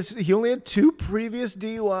 Yeah, he only had 2 previous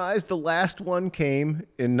DUIs. The last one came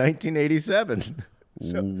in 1987.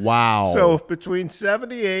 Wow. So between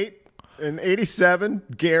 78 and 87,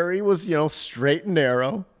 Gary was, straight and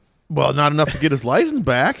narrow. Well, not enough to get his license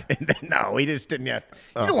back. And then, no, he just didn't have.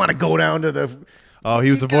 You don't want to go down to the. Oh,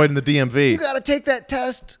 he was avoiding the DMV. You got to take that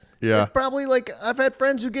test. Yeah. It's probably I've had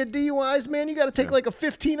friends who get DUIs, man. You got to take like a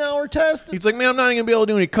 15-hour test. He's like, man, I'm not even going to be able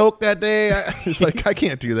to do any coke that day. He's like, I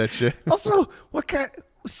can't do that shit. Also, what kind?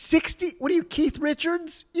 60? What are you, Keith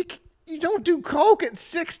Richards? You You don't do coke at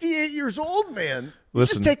 68 years old, man. You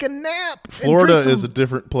Listen, just take a nap. Florida is a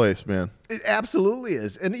different place, man. It absolutely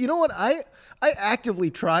is. And you know what? I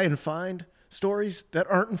actively try and find stories that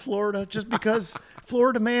aren't in Florida just because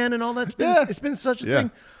Florida man and all that's been, it's been such a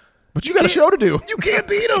thing. But you got a show to do. You can't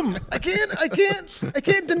beat them. I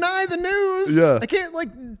can't deny the news. Yeah. I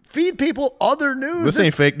can't feed people other news. This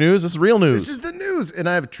ain't fake news. This is real news. This is the news. And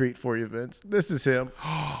I have a treat for you, Vince. This is him.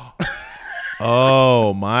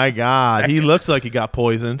 Oh my God. He looks like he got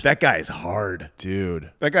poisoned. That guy is hard.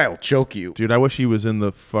 Dude. That guy will choke you. Dude, I wish he was in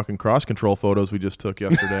the fucking cross control photos we just took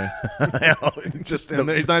yesterday. Just in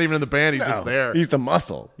there. He's not even in the band. He's just there. He's the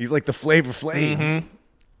muscle. He's like the Flavor Flav. Mm-hmm.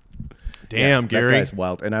 Damn, Gary. That guy's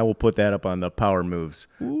wild. And I will put that up on the Power Moves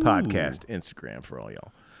podcast Instagram for all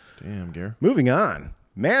y'all. Damn, Gary. Moving on.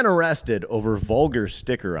 Man arrested over vulgar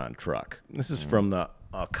sticker on truck. This is from the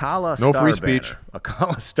Akala No Star free banner. speech.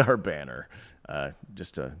 Akala Star banner.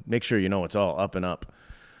 Just to make sure you know it's all up and up.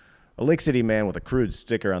 A Lake City man with a crude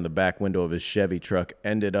sticker on the back window of his Chevy truck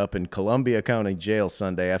ended up in Columbia County Jail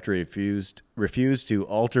Sunday after he refused to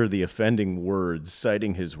alter the offending words,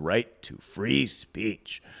 citing his right to free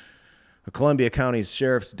speech. A Columbia County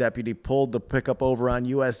Sheriff's deputy pulled the pickup over on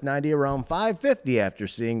US 90 around 5:50 after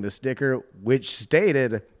seeing the sticker, which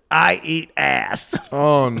stated, "I eat ass."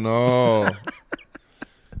 Oh, no.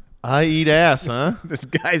 I eat ass, huh? This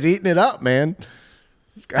guy's eating it up, man.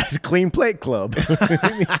 This guy's a clean plate club.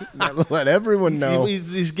 Let everyone know.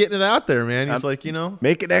 He's getting it out there, man. He's like,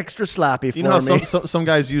 Make it extra sloppy for me. You know how some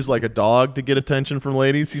guys use like a dog to get attention from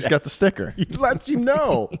ladies? He's got the sticker. He lets you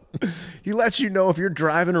know. He lets you know if you're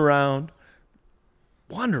driving around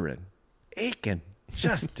wondering, aching,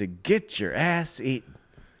 just to get your ass eaten.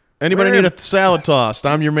 Anybody need a salad tossed?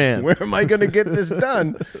 I'm your man. Where am I going to get this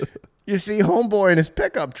done? You see homeboy in his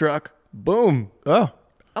pickup truck. Boom. Oh,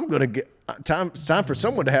 I'm going to get... It's time for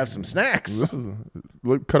someone to have some snacks.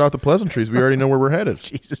 Cut out the pleasantries. We already know where we're headed.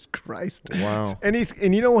 Jesus Christ. Wow. And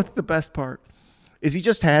you know what's the best part? Is he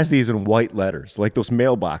just has these in white letters, like those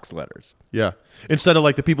mailbox letters. Yeah. Instead of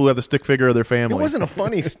like the people who have the stick figure of their family. It wasn't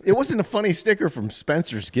a funny sticker from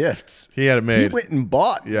Spencer's Gifts. He had it made. He went and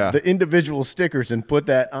bought the individual stickers and put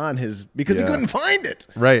that on his because he couldn't find it.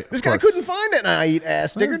 Right. This guy couldn't find an I eat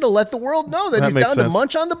ass sticker to let the world know that he's down to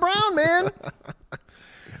munch on the brown, man.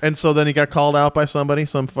 And so then he got called out by somebody,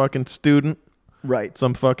 some fucking student. Right.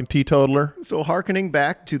 Some fucking teetotaler. So hearkening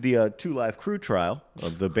back to the 2 Live Crew trial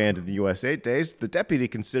of the Band of the USA days, the deputy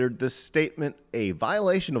considered this statement a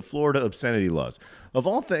violation of Florida obscenity laws. Of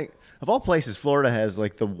all places, Florida has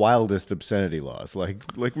like the wildest obscenity laws. Like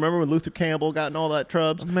remember when Luther Campbell got in all that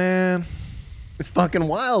trubs? Man. It's fucking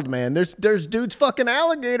wild, man. There's dudes fucking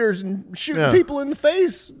alligators and shooting people in the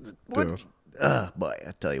face. What? Boy,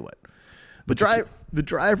 I tell you what. The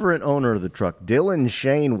driver and owner of the truck, Dylan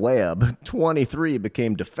Shane Webb, 23,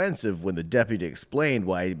 became defensive when the deputy explained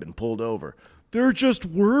why he'd been pulled over. They're just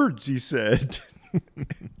words, he said.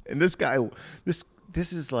 And this guy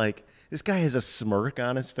has a smirk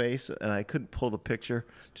on his face, and I couldn't pull the picture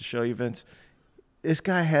to show you, Vince. This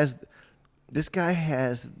guy has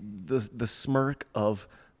the smirk of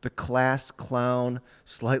the class clown,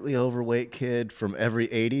 slightly overweight kid from every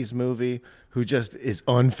 80s movie who just is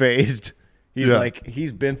unfazed.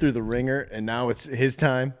 He's been through the ringer, and now it's his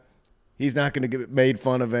time. He's not going to get made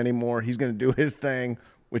fun of anymore. He's going to do his thing,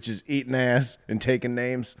 which is eating ass and taking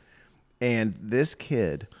names. And this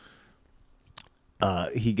kid,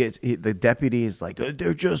 the deputy is like,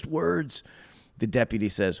 they're just words. The deputy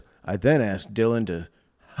says, I then asked Dylan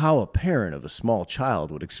how a parent of a small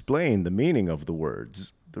child would explain the meaning of the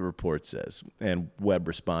words, the report says. And Webb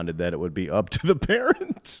responded that it would be up to the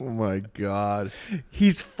parents. Oh, my God.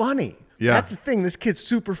 He's funny. Yeah. That's the thing. This kid's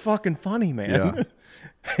super fucking funny, man.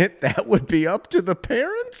 Yeah. That would be up to the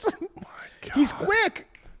parents? Oh my God. He's quick.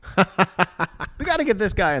 We got to get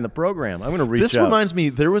this guy in the program. I'm going to reach out. This reminds me,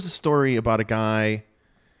 there was a story about a guy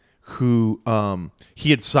who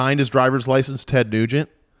he had signed his driver's license, Ted Nugent,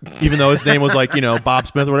 even though his name was like, Bob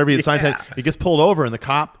Smith or whatever. He had signed Ted. He gets pulled over, and the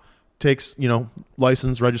cop takes,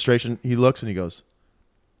 license, registration. He looks, and he goes,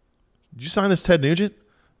 did you sign this Ted Nugent?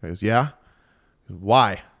 He goes, yeah. He goes,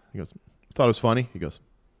 why? He goes, I thought it was funny. He goes,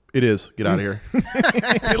 it is. Get out of here.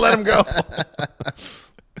 You let him go.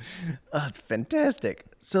 Oh, it's fantastic.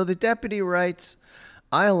 So the deputy writes,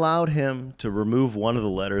 I allowed him to remove one of the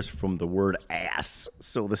letters from the word ass,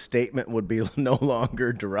 so the statement would be no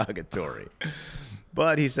longer derogatory.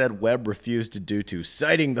 But he said Webb refused to do to,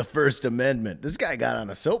 citing the First Amendment. This guy got on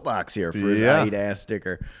a soapbox here for his I eat ass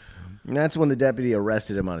sticker. And that's when the deputy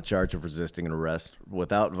arrested him on a charge of resisting an arrest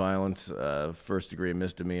without violence, first-degree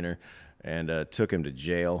misdemeanor, and took him to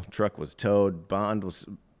jail. Truck was towed. Bond was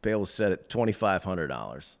Bail was set at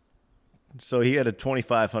 $2,500. So he had a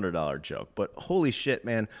 $2,500 joke. But holy shit,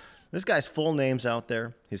 man. This guy's full name's out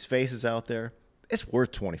there. His face is out there. It's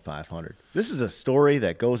worth $2,500. This is a story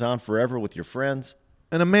that goes on forever with your friends.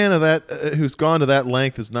 And a man of that who's gone to that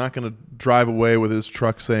length is not going to drive away with his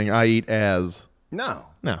truck saying, "I eat as." No.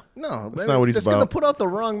 No. That's not what he's That's about. going to put out the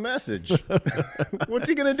wrong message. What's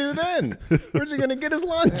he going to do then? Where's he going to get his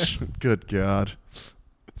lunch? Good God.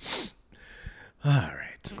 All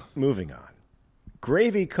right. Moving on.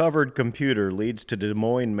 Gravy-covered computer leads to Des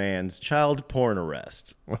Moines man's child porn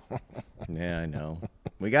arrest. Yeah, I know.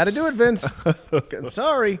 We got to do it, Vince. I'm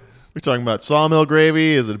sorry. We're talking about sawmill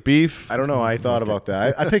gravy. Is it beef? I don't know. I thought about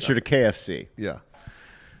that. I pictured a KFC. Yeah.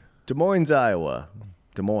 Des Moines, Iowa.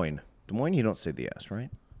 Des Moines, you don't say the S,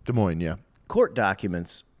 right? Des Moines, yeah. Court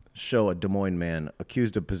documents show a Des Moines man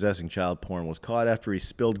accused of possessing child porn was caught after he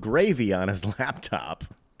spilled gravy on his laptop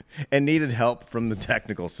and needed help from the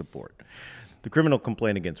technical support. The criminal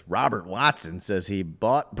complaint against Robert Watson says he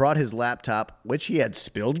brought his laptop, which he had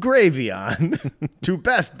spilled gravy on, to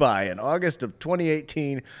Best Buy in August of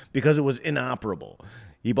 2018 because it was inoperable.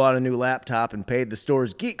 He bought a new laptop and paid the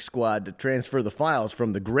store's Geek Squad to transfer the files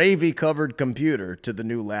from the gravy-covered computer to the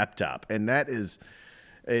new laptop. And that is,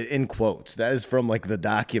 in quotes, that is from like the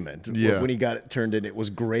document. Yeah. When he got it turned in, it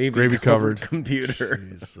was gravy-covered computer.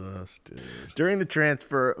 Jesus, dude. During the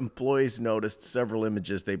transfer, employees noticed several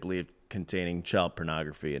images they believed containing child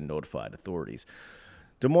pornography and notified authorities.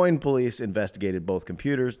 Des Moines police investigated both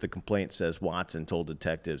computers. The complaint says Watson told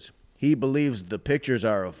detectives he believes the pictures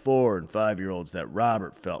are of 4- and 5-year-olds that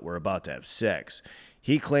Robert felt were about to have sex.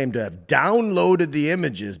 He claimed to have downloaded the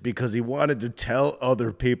images because he wanted to tell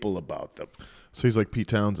other people about them. So he's like Pete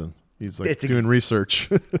Townsend. He's like It's doing research.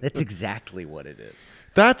 That's exactly what it is.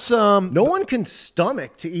 That's No one can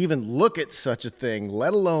stomach to even look at such a thing,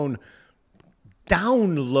 let alone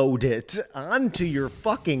download it onto your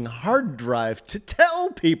fucking hard drive to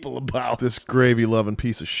tell people about. this gravy loving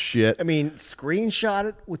piece of shit. I mean, screenshot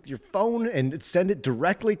it with your phone and send it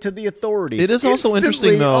directly to the authorities. It is also instantly.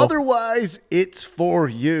 interesting, though. Otherwise, it's for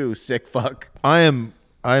you, sick fuck. I am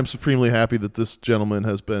supremely happy that this gentleman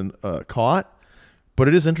has been caught, but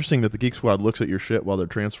it is interesting that the Geek Squad looks at your shit while they're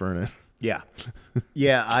transferring it. Yeah.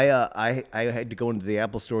 Yeah, I had to go into the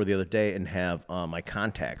Apple store the other day and have my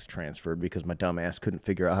contacts transferred because my dumb ass couldn't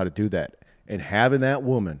figure out how to do that. And having that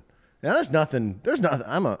woman, now there's nothing.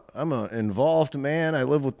 I'm a involved man. I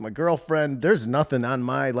live with my girlfriend. There's nothing on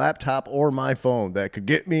my laptop or my phone that could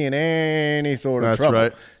get me in any sort of That's trouble.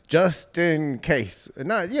 right. Just in case. And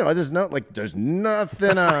not, there's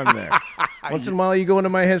nothing on there. Once in a while you go into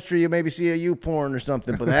my history, you maybe see a U-porn or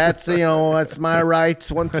something, but that's, that's my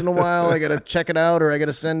rights. Once in a while I got to check it out or I got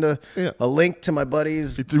to send a link to my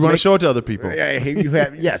buddies. Do you want to show it to other people? Yeah,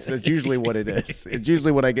 yes, that's usually what it is. It's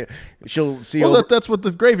usually what I get. She'll see Well, that's what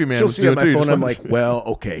the gravy man She'll was see on doing my too. phone. I'm like, well,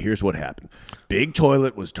 okay, here's what happened. Big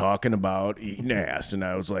Toilet was talking about eating ass, and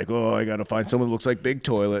I was like, oh, I got to find someone who looks like Big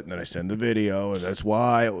Toilet, and then I send the video, and that's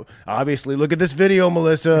why. Obviously, look at this video,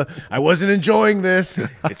 Melissa. I wasn't enjoying this.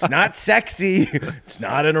 It's not sexy. It's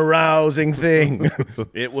not an arousing thing.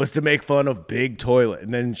 It was to make fun of Big Toilet,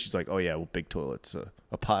 and then she's like, oh yeah, well, Big Toilet's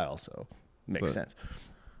a pile, so makes sense.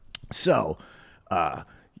 So.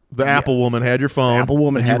 The Apple woman had your phone. Apple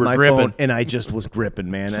woman and you had were my gripping. phone, and I just was gripping,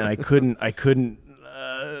 man, and I couldn't. I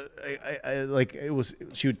like it was.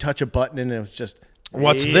 She would touch a button, and it was just.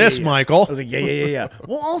 What's this, Michael? I was like, yeah.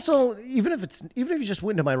 Well, also, even if you just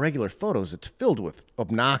went into my regular photos, it's filled with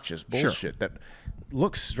obnoxious bullshit that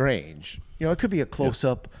looks strange. It could be a close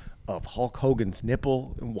up of Hulk Hogan's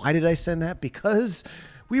nipple. And why did I send that? Because.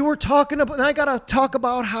 We were talking about, and I gotta talk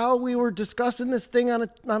about how we were discussing this thing on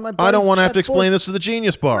my. I don't want to have to chat board. explain this to the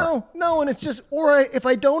Genius Bar. No, and it's just, if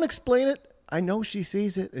I don't explain it, I know she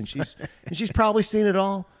sees it, and she's probably seen it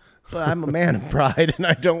all. But I'm a man of pride, and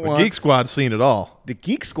I don't want. The Geek Squad's seen it all. The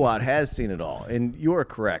Geek Squad has seen it all, and you are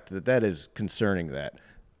correct that is concerning. That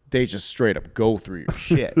they just straight up go through your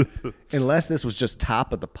shit, unless this was just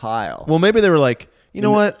top of the pile. Well, maybe they were like, you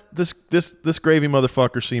know what? This gravy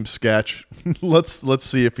motherfucker seems sketch. let's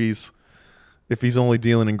see if he's only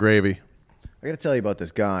dealing in gravy. I got to tell you about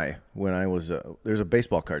this guy. When I was there's a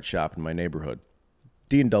baseball card shop in my neighborhood,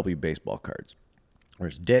 D&W baseball cards.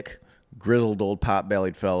 There's Dick, grizzled old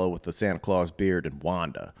pot-bellied fellow with the Santa Claus beard, and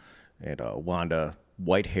Wanda. And Wanda,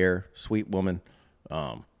 white hair, sweet woman.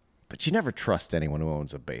 But you never trust anyone who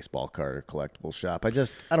owns a baseball card or collectible shop. I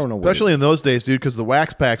don't know what Especially in those days, dude, because the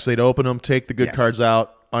wax packs, they'd open them, take the good cards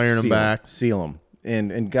out, iron them back. Seal them.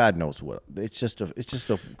 And God knows what. It's just a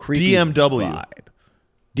creepy DMW. vibe.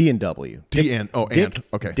 D&W.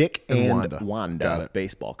 Okay. Dick and and Wanda. Wanda Got it.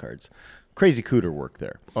 baseball cards. Crazy Cooter worked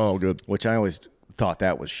there. Oh, good. Which I always thought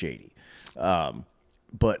that was shady.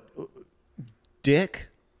 But Dick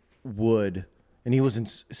would, and he was in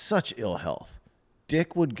such ill health,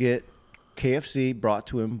 Dick would get KFC brought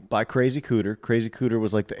to him by Crazy Cooter. Crazy Cooter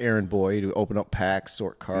was like the errand boy to open up packs,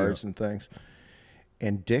 sort cards and things.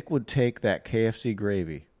 And Dick would take that KFC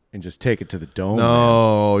gravy and just take it to the dome.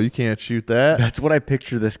 No, you can't shoot that. That's what I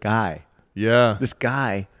picture this guy. Yeah. This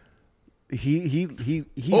guy, he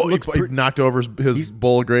looks he knocked over his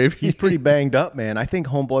bowl of gravy. He's pretty banged up, man. I think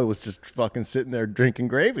homeboy was just fucking sitting there drinking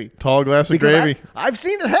gravy. Tall glass of Because gravy. I've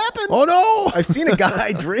seen it happen. Oh no! I've seen a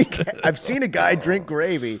guy drink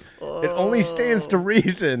gravy. It only stands to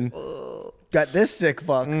reason that this sick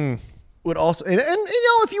fuck would also and you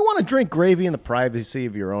know, if you want to drink gravy in the privacy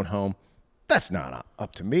of your own home, that's not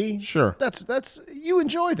up to me. Sure. That's you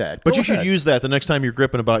enjoy that. But Go you should ahead. use that the next time you're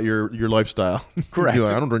gripping about your lifestyle. Correct. Be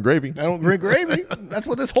like, I don't drink gravy. I don't drink gravy. That's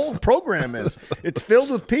what this whole program is. It's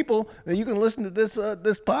filled with people that you can listen to this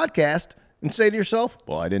podcast and say to yourself,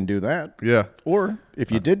 "Well, I didn't do that." Yeah. Or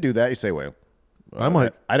if you did do that, you say, "Well, I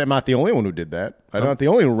might. I'm not the only one who did that. I'm not the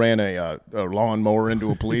only one who ran a lawnmower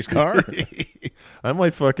into a police car." I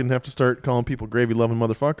might fucking have to start calling people gravy loving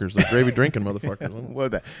motherfuckers, like gravy drinking motherfuckers. What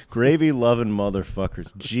is that? Gravy loving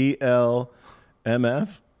motherfuckers. GLMF.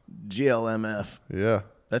 Yeah.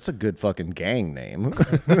 That's a good fucking gang name.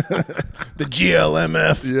 The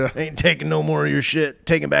GLMF Yeah. ain't taking no more of your shit,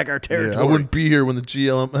 taking back our territory. Yeah, I wouldn't be here when the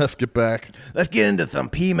GLMF get back. Let's get into some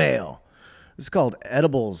P-mail. It's called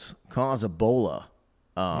Edibles Cause Ebola.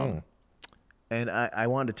 And I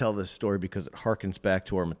wanted to tell this story because it harkens back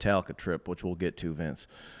to our Metallica trip, which we'll get to, Vince.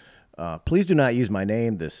 Please do not use my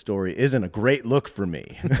name. This story isn't a great look for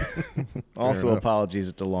me. Also, apologies.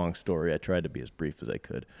 It's a long story. I tried to be as brief as I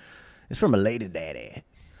could. It's from a lady daddy.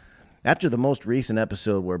 After the most recent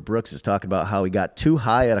episode where Brooks is talking about how he got too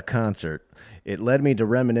high at a concert, it led me to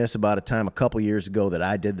reminisce about a time a couple years ago that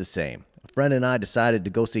I did the same. A friend and I decided to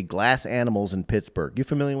go see Glass Animals in Pittsburgh. You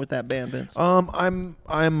familiar with that band, Vince?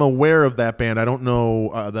 I'm aware of that band. I don't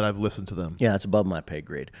know that I've listened to them. Yeah, it's above my pay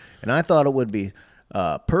grade. And I thought it would be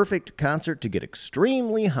a perfect concert to get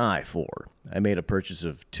extremely high for. I made a purchase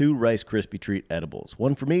of 2 Rice Krispie Treat edibles.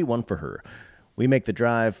 One for me, one for her. We make the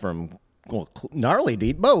drive from... Well, gnarly to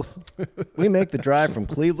eat both. We make the drive from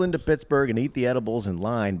Cleveland to Pittsburgh and eat the edibles in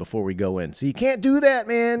line before we go in. So you can't do that,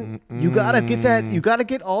 man. You gotta get that. You gotta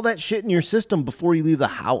get all that shit in your system before you leave the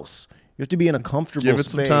house. You have to be in a comfortable Give it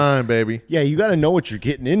space. some time, baby. Yeah, you got to know what you're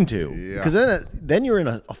getting into. Yeah. Because then you're in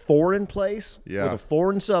a foreign place with a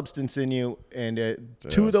foreign substance in you, and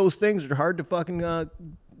 2 of those things are hard to fucking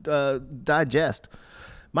digest.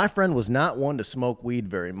 My friend was not one to smoke weed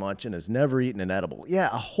very much and has never eaten an edible. Yeah,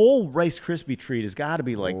 a whole Rice Krispie treat has got to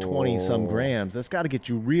be like 20-some grams. That's got to get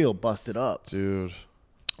you real busted up. Dude.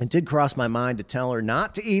 It did cross my mind to tell her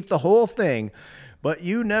not to eat the whole thing, but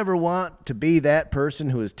you never want to be that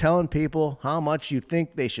person who is telling people how much you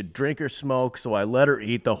think they should drink or smoke, so I let her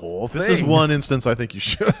eat the whole thing. This is one instance I think you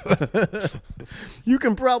should. You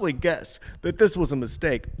can probably guess that this was a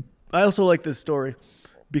mistake. I also like this story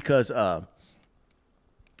because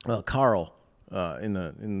Carl in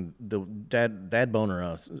the Dad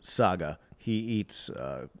Boner saga, he eats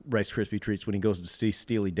Rice Krispie treats when he goes to see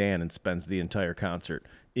Steely Dan and spends the entire concert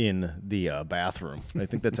in the bathroom. I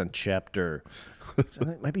think that's on chapter.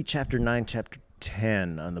 It might be chapter 9, chapter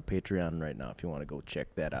 10 on the Patreon right now. If you want to go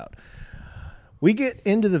check that out. We get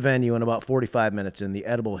into the venue, and about 45 minutes in, the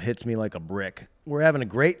edible hits me like a brick. We're having a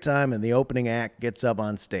great time, and the opening act gets up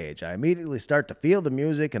on stage. I immediately start to feel the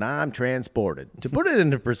music, and I'm transported. To put it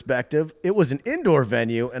into perspective, it was an indoor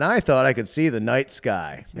venue, and I thought I could see the night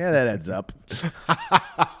sky. Yeah, that adds up.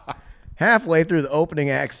 Halfway through the opening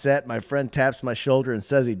act set, my friend taps my shoulder and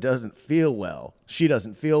says he doesn't feel well. She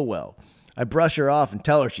doesn't feel well. I brush her off and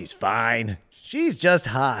tell her she's fine. She's just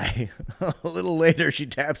high. A little later, she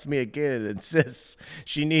taps me again and insists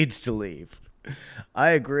she needs to leave.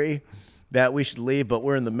 I agree that we should leave, but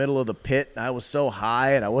we're in the middle of the pit. I was so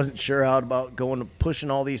high, and I wasn't sure how about pushing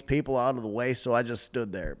all these people out of the way, so I just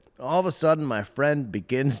stood there. All of a sudden, my friend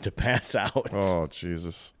begins to pass out. Oh,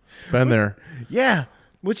 Jesus. Been there. Yeah,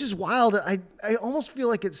 which is wild. I almost feel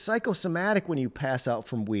like it's psychosomatic when you pass out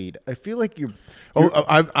from weed. I feel like you're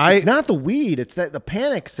it's not the weed. It's that the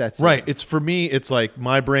panic sets in. Right. It's for me, it's like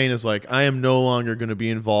my brain is like, I am no longer going to be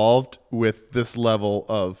involved with this level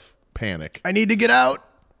of panic. I need to get out.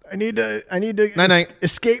 I need to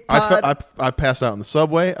escape pod. I passed out in the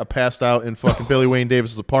subway. I passed out in fucking Billy Wayne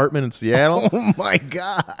Davis's apartment in Seattle. Oh, my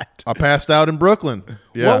God. I passed out in Brooklyn.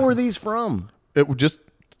 Yeah. What were these from? It was just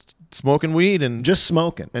smoking weed and just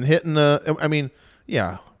smoking and hitting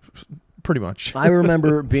Pretty much. I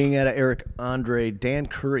remember being at a Eric Andre, Dan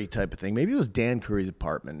Curry type of thing. Maybe it was Dan Curry's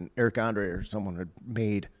apartment. Eric Andre or someone had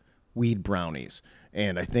made weed brownies.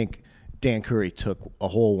 And I think Dan Curry took a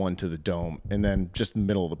whole one to the dome and then just in the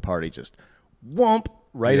middle of the party just whomp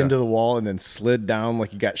right into the wall and then slid down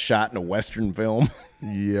like he got shot in a Western film.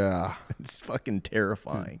 Yeah. It's fucking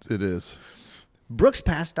terrifying. It is. Brooks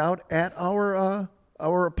passed out at our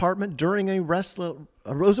apartment during a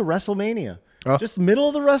WrestleMania. Oh. Just middle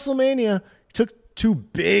of the WrestleMania, took 2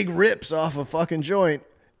 big rips off a fucking joint,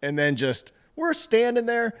 and then we're standing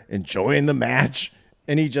there enjoying the match,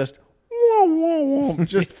 and he just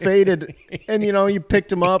just faded. And you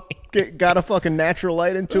picked him up, got a fucking natural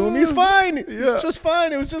light into him. He's fine. He's just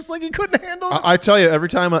fine. It was just like he couldn't handle it. I tell you, every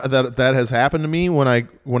time that has happened to me, when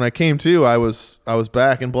I came to, I was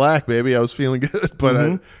back in black, baby. I was feeling good, but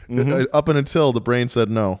up and until the brain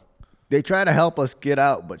said no. They try to help us get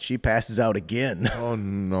out, but she passes out again. Oh,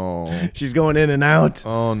 no. She's going in and out.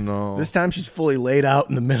 Oh, no. This time she's fully laid out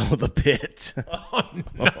in the middle of the pit. Oh,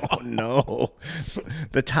 no. Oh, no.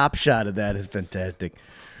 The top shot of that is fantastic.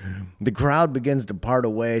 The crowd begins to part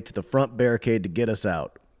away to the front barricade to get us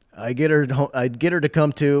out. I'd get her to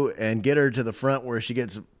come to and get her to the front where she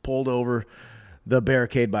gets pulled over the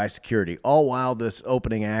barricade by security. All while this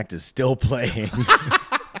opening act is still playing.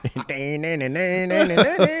 Thank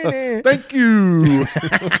you.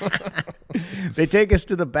 They take us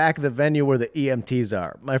to the back of the venue where the EMTs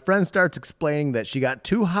are. My friend starts explaining that she got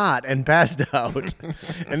too hot and passed out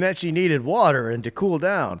and that she needed water and to cool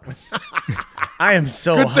down. I am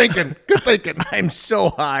so Good thinking. I'm so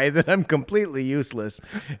high that I'm completely useless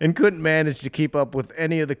and couldn't manage to keep up with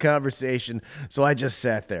any of the conversation, so I just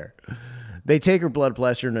sat there. They take her blood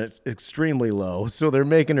pressure and it's extremely low, so they're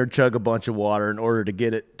making her chug a bunch of water in order to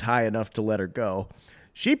get it high enough to let her go.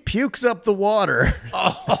 She pukes up the water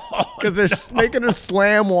because they're making her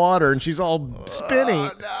slam water, and she's all spinny,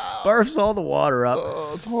 barfs all the water up.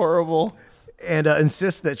 Oh, it's horrible. And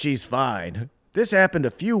insists that she's fine. This happened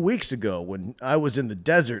a few weeks ago when I was in the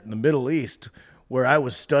desert in the Middle East where I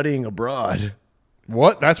was studying abroad.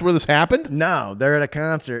 What? That's where this happened? No, they're at a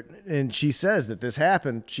concert, and she says that this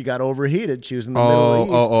happened. She got overheated. She was in the Middle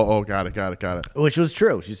East. Oh, got it. Which was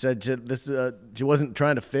true. She said she wasn't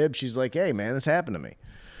trying to fib. She's like, hey, man, this happened to me.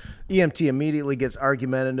 EMT immediately gets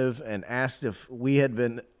argumentative and asked if she had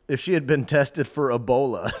been tested for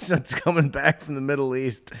Ebola since coming back from the Middle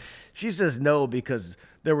East. She says no because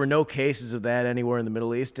there were no cases of that anywhere in the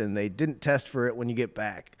Middle East, and they didn't test for it when you get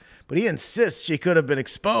back. But he insists she could have been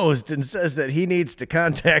exposed and says that he needs to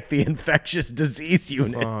contact the infectious disease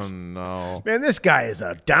unit. Oh, no. Man, this guy is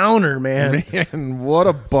a downer, man. Man, what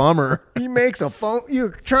a bummer. He makes a phone.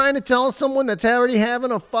 You're trying to tell someone that's already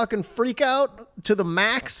having a fucking freak out to the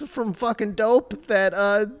max from fucking dope that,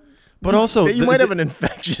 But also, you might have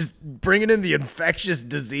bringing in the infectious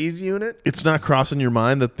disease unit. It's not crossing your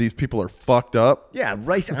mind that these people are fucked up. Yeah,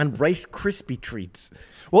 Rice Krispie treats.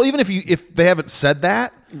 Well, even if they haven't said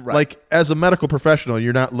that, Right. like as a medical professional,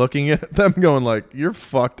 you're not looking at them going like, you're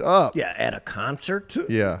fucked up. Yeah, at a concert.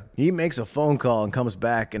 Yeah. He makes a phone call and comes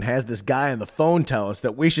back and has this guy on the phone tell us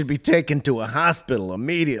that we should be taken to a hospital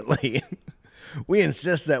immediately. We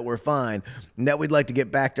insist that we're fine and that we'd like to get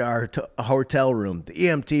back to our hotel room. The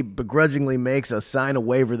EMT begrudgingly makes us sign a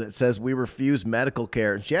waiver that says we refuse medical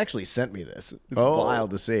care. And she actually sent me this. It's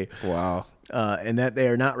wild to see. Wow. And that they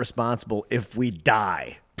are not responsible if we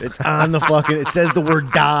die. It's on the fucking, it says the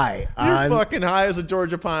word die. You're fucking high as a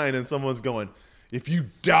Georgia pine and someone's going, if you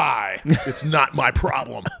die, it's not my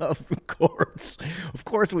problem. Of course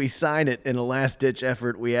we sign it in a last-ditch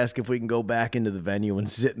effort. We ask if we can go back into the venue and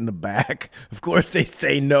sit in the back. Of course they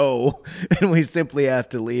say no, and we simply have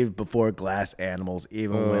to leave before Glass Animals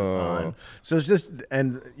even went on. So it's just,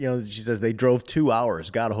 and she says they drove 2 hours,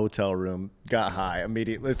 got a hotel room, got high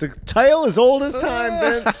immediately. It's a tale as old as time,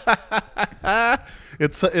 Vince.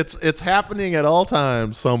 It's happening at all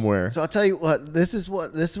times somewhere. So I'll tell you what. This is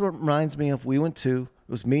what reminds me of. We went to,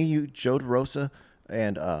 it was me, you, Joe DeRosa,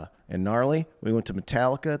 and Gnarly. We went to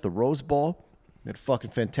Metallica at the Rose Bowl. We had a fucking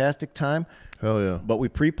fantastic time. Hell yeah. But we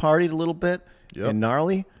pre-partied a little bit. Yep. And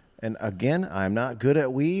Gnarly. And again, I'm not good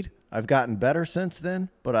at weed. I've gotten better since then,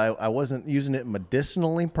 but I wasn't using it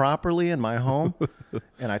medicinally properly in my home.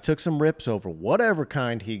 And I took some rips over whatever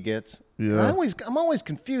kind he gets. Yeah. I'm always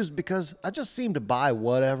confused because I just seem to buy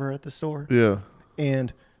whatever at the store. Yeah.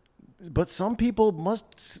 But some people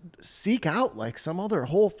must seek out like some other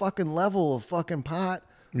whole fucking level of fucking pot.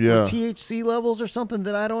 Yeah. Or THC levels or something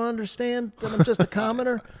that I don't understand, that I'm just a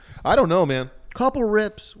commoner. I don't know, man. Couple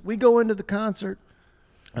rips. We go into the concert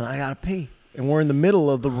and I got to pee. and we're in the middle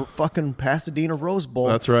of the fucking Pasadena Rose Bowl.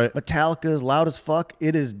 That's right. Metallica is loud as fuck.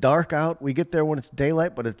 It is dark out. We get there when it's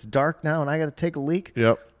daylight, but it's dark now, and I got to take a leak.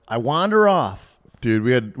 Yep. I wander off. Dude,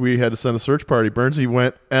 we had to send a search party. Bernsey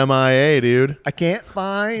went MIA, dude. I can't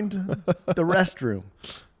find the restroom.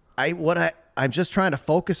 I'm just trying to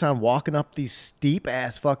focus on walking up these steep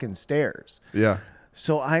ass fucking stairs. Yeah.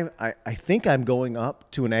 So I think I'm going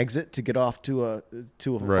up to an exit to get off to a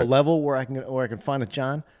Right. level where I can find a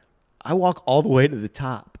John. I walk all the way to the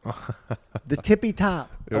top, the tippy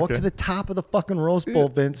top. I walk Okay. to the top of the fucking Rose Bowl,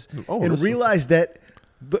 Vince, Oh, and this- realize that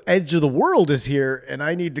the edge of the world is here, and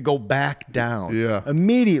I need to go back down. Yeah.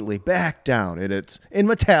 Immediately back down, and it's in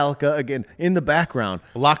Metallica again in the background.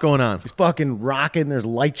 A lot going on. It's fucking rocking. There's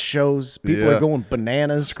light shows. People Yeah. are going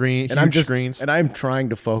bananas. Huge screens. And I'm trying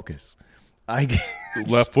to focus.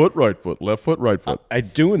 Left foot, right foot. Left foot, right foot. I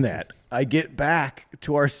doing that. I get back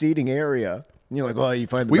to our seating area. And you're like, well, you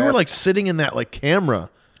find the We were bathroom. like sitting in that like camera.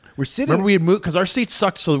 We're sitting. Remember we had moved because our seats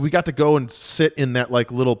sucked, so we got to go and sit in that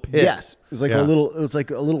like little pit. Yes, it was like Yeah. It was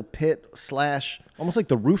like a little pit / almost like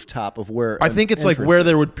the rooftop of where I think it's like entrance where is.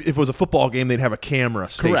 there would, if it was a football game, they'd have a camera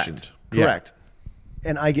stationed. Correct.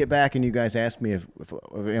 And I get back, and you guys ask me if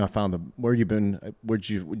I found where you been, would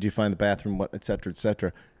you find the bathroom, what, et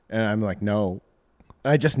cetera, and I'm like, no,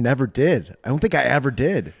 I just never did. I don't think I ever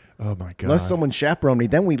did. Oh my god! Unless someone chaperoned me,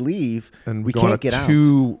 then we leave and we go on can't a get out.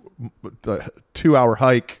 2-hour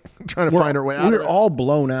hike trying to find our way out. We of were it. all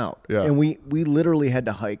blown out, Yeah. and we literally had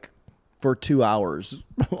to hike for 2 hours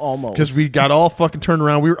almost. Because we got all fucking turned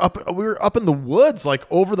around. We were up in the woods, like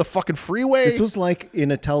over the fucking freeway. This was like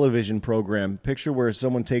in a television program. Picture where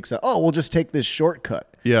someone takes we'll just take this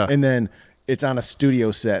shortcut. Yeah. And then it's on a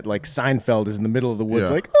studio set. Like Seinfeld is in the middle of the woods.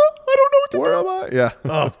 Yeah. Like, oh, I don't know what to do. Where am I? Yeah.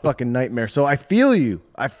 Oh, it's fucking nightmare. So I feel you.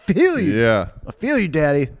 I feel you. Yeah. I feel you,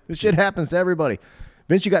 Daddy. This shit happens to everybody.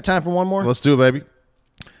 Vince, you got time for one more? Let's do it, baby.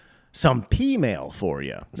 Some P-mail for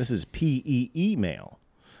you. This is P-E-E mail.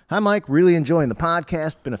 Hi, Mike. Really enjoying the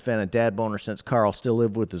podcast. Been a fan of Dad Boner since Carl still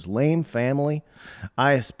lived with his lame family.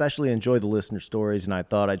 I especially enjoy the listener stories, and I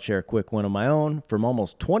thought I'd share a quick one of my own from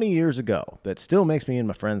almost 20 years ago that still makes me and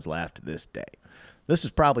my friends laugh to this day. This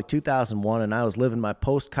is probably 2001, and I was living my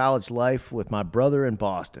post-college life with my brother in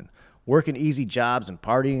Boston, working easy jobs and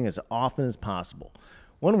partying as often as possible.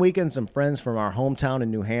 One weekend, some friends from our hometown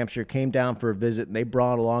in New Hampshire came down for a visit, and they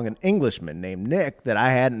brought along an Englishman named Nick that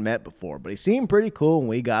I hadn't met before, but he seemed pretty cool, and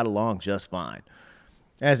we got along just fine.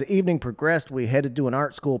 As the evening progressed, we headed to an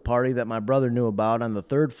art school party that my brother knew about on the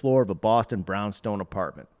 3rd floor of a Boston brownstone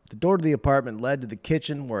apartment. The door to the apartment led to the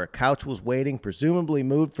kitchen where a couch was waiting, presumably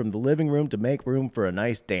moved from the living room to make room for a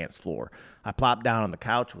nice dance floor. I plopped down on the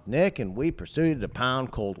couch with Nick, and we proceeded to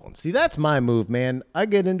pound cold ones. See, that's my move, man. I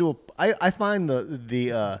get into I find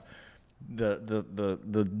the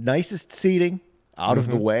nicest seating out of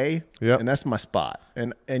the way, Yep. and that's my spot.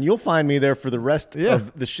 And you'll find me there for the rest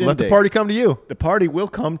of the shindig. Let the party come to you. The party will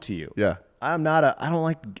come to you. Yeah. I don't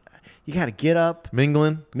like. You got to get up.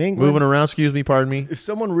 Mingling, Mingling. moving around. Excuse me, pardon me. If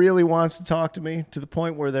someone really wants to talk to me to the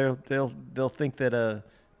point where they'll think that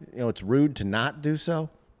it's rude to not do so,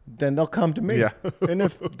 then they'll come to me. Yeah. And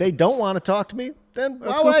if they don't want to talk to me, then why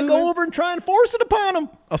go would I through go there. over and try and force it upon them?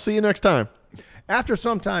 I'll see you next time. After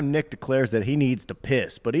some time, Nick declares that he needs to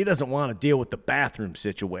piss, but he doesn't want to deal with the bathroom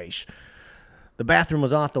situation. The bathroom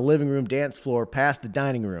was off the living room dance floor past the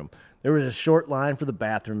dining room. There was a short line for the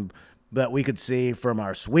bathroom that we could see from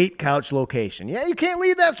our sweet couch location. Yeah, you can't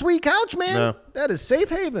leave that sweet couch, man. No. That is safe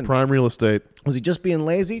haven. Prime real estate. Was he just being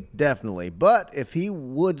lazy? Definitely. But if he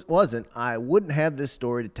wasn't, I wouldn't have this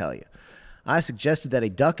story to tell you. I suggested that he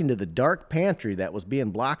duck into the dark pantry that was being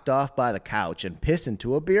blocked off by the couch and piss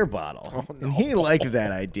into a beer bottle. And he liked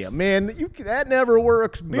that idea. Man, that never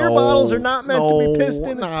works. Beer bottles are not meant to be pissed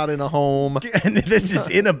in. Not in a home. And this is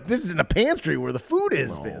in a pantry where the food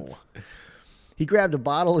is, Vince. He grabbed a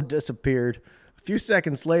bottle and disappeared. A few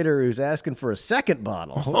seconds later, he was asking for a second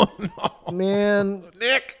bottle. Oh, no. Man,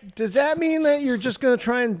 Nick. does that mean that you're just going to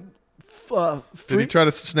try and Did he try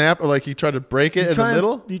to snap or like he tried to break it in the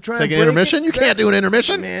middle? You try Take and an break intermission? it? You can't do an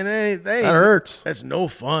intermission. Man, That hurts. That's no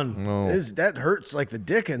fun. No. That hurts like the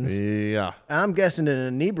dickens. Yeah. And I'm guessing in an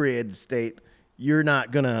inebriated state, you're not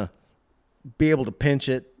going to be able to pinch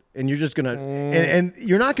it. And you're just going to, and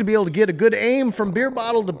you're not going to be able to get a good aim from beer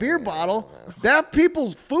bottle to beer bottle. That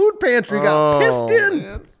people's food pantry got pissed in.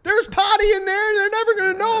 Man. There's potty in there. They're never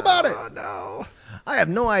going to know about it. Oh, no. I have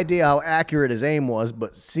no idea how accurate his aim was,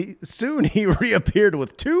 but soon he reappeared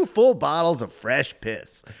with 2 full bottles of fresh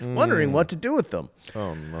piss, wondering what to do with them.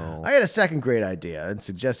 Oh, no. I had a second great idea and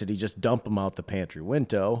suggested he just dump them out the pantry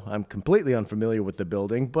window. I'm completely unfamiliar with the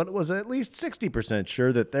building, but was at least 60%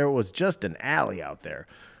 sure that there was just an alley out there.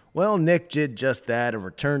 Well, Nick did just that and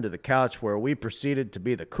returned to the couch where we proceeded to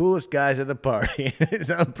be the coolest guys at the party.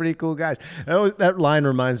 Sound pretty cool guys. That line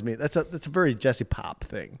reminds me, that's a very Jesse Pop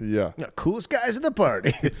thing. Yeah. Coolest guys at the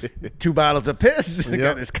party. 2 bottles of piss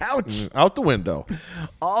on his couch. Out the window.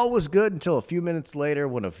 All was good until a few minutes later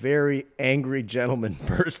when a very angry gentleman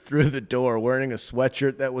burst through the door wearing a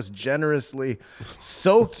sweatshirt that was generously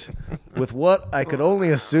soaked with what I could only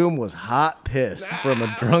assume was hot piss from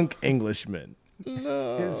a drunk Englishman.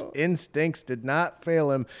 No. His instincts did not fail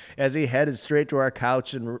him as he headed straight to our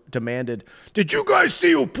couch and demanded, "Did you guys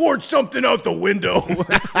see who poured something out the window?"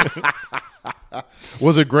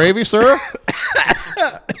 Was it gravy, sir?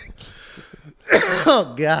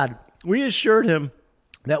 Oh, God. We assured him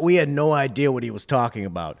that we had no idea what he was talking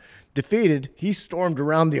about. Defeated, he stormed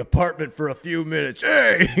around the apartment for a few minutes.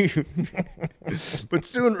 Hey! But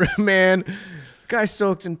soon, man, guy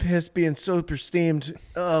soaked in piss, being super steamed.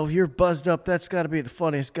 Oh, you're buzzed up. That's got to be the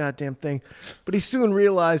funniest goddamn thing. But he soon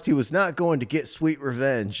realized he was not going to get sweet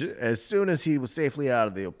revenge. As soon as he was safely out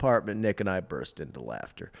of the apartment, Nick and I burst into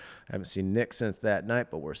laughter. I haven't seen Nick since that night,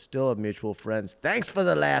 but we're still mutual friends. Thanks for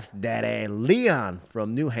the laugh, Daddy. Leon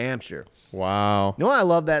from New Hampshire. Wow. You know why I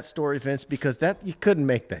love that story, Vince? Because you couldn't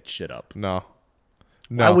make that shit up. No.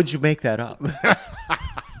 Why would you make that up?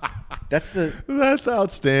 That's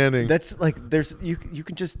outstanding. That's like you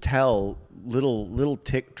can just tell little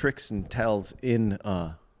tricks and tells in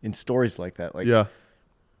stories like that. Like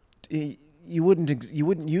you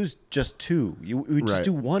wouldn't use just 2. You would just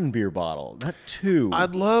do 1 beer bottle, not 2.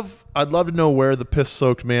 I'd love to know where the piss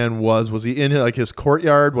soaked man was. Was he in like his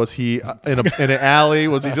courtyard? Was he in an alley?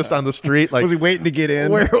 Was he just on the street? Like, was he waiting to get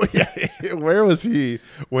in? Where was he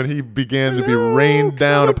when he began to be rained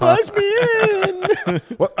down upon? Buzz me in.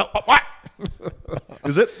 What?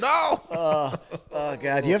 Is it? No. Oh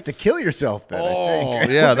God, you have to kill yourself then. I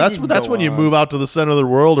think. Yeah, that's when you move out to the center of the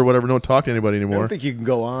world or whatever. Don't talk to anybody I anymore. don't think you can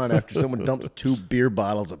go on after someone dumps 2 beer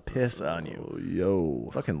bottles of piss on you. Yo,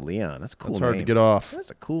 fucking Leon, that's a cool. That's name. hard to get off. That's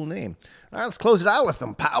a cool name. All right, let's close it out with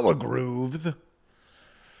some power grooves.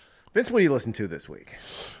 Vince, what do you listen to this week?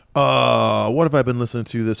 What have I been listening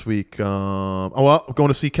to this week? I'm going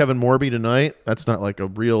to see Kevin Morby tonight. That's not like a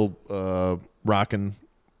real rockin'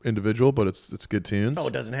 individual, but it's good tunes. Oh,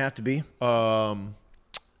 it doesn't have to be.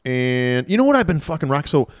 And you know what I've been fucking rocking?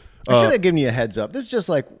 So I should have given you a heads up. This is just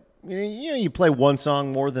like you play one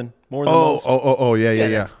song more than most.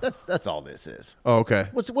 Yeah. That's all this is. Oh, okay.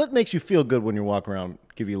 What makes you feel good when you walk around?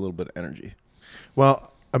 Give you a little bit of energy.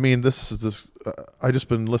 Well, I mean, I just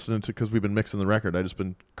been listening to because we've been mixing the record. I just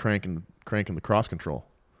been cranking the cross control.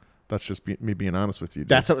 That's just me being honest with you, dude.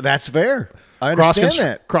 That's fair. I understand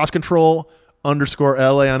that. Cross control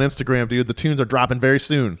 _LA on Instagram, dude. The tunes are dropping very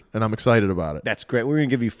soon, and I'm excited about it. That's great. We're gonna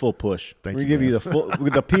give you full push. We're gonna give you the full.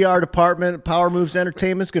 The PR department, Power Moves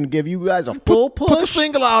Entertainment's gonna give you guys a full push. Put the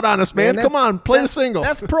single out on us, man. Come on, play the single.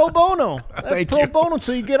 That's pro bono. That's pro you. bono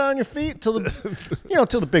till you get on your feet. Till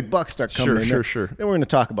the big bucks start coming in. Sure. Then we're gonna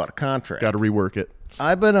talk about a contract. Got to rework it.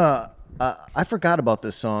 I've been I forgot about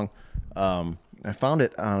this song. I found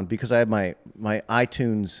it because I have my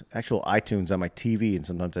actual iTunes on my TV, and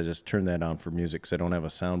sometimes I just turn that on for music because I don't have a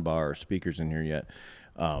sound bar or speakers in here yet.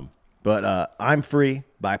 But I'm Free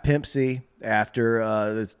by Pimp C after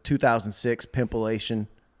the 2006 Pimpilation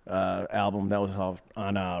album that was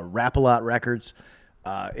on Rap-A-Lot Records.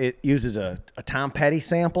 It uses a Tom Petty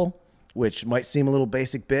sample, which might seem a little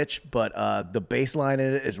basic bitch, but the bass line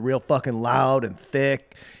in it is real fucking loud and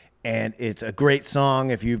thick. And it's a great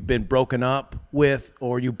song if you've been broken up with,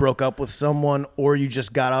 or you broke up with someone, or you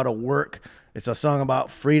just got out of work. It's a song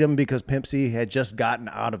about freedom because Pimp C had just gotten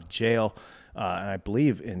out of jail. And I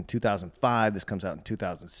believe in 2005, this comes out in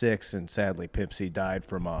 2006. And sadly, Pimp C died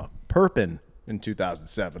from Perpin in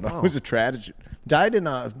 2007. It was a tragedy. Died in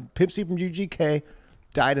Pimp C from UGK,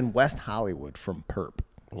 died in West Hollywood from Perp.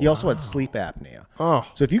 He also had sleep apnea. Oh.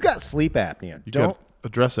 So if you got sleep apnea, don't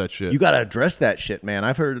address that shit. You got to address that shit, man.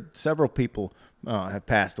 I've heard several people have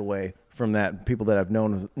passed away from that. People that I've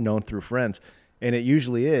known through friends, and it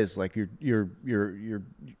usually is like you're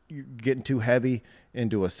getting too heavy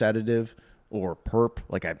into a sedative or perp.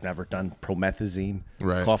 Like I've never done promethazine,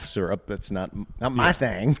 cough syrup. That's not my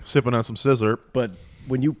thing. Sipping on some scissor, but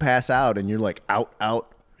when you pass out and you're like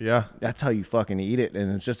out. Yeah, that's how you fucking eat it,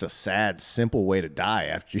 and it's just a sad, simple way to die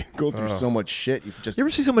after you go through so much shit. You ever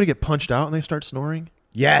see somebody get punched out and they start snoring?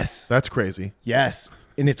 Yes. That's crazy. Yes.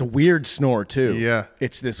 And it's a weird snore too. Yeah.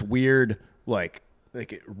 It's this weird, like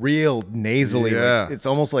real nasally. Yeah. Like, it's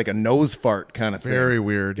almost like a nose fart kind of thing. Very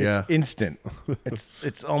weird. It's Yeah. instant.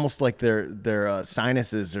 It's almost like their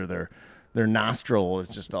sinuses or their nostril is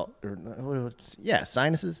just all.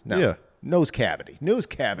 Sinuses. No. Yeah. Nose cavity. Nose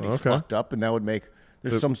cavity's Okay. fucked up, and that would make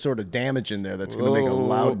there's some sort of damage in there that's going to make a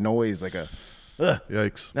loud noise, like a.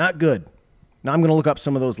 Yikes. Not good. Now I'm going to look up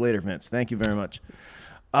some of those later, Vince. Thank you very much.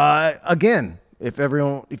 Again, if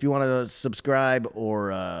you want to subscribe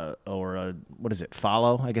or what is it?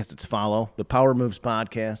 Follow. I guess it's follow the Power Moves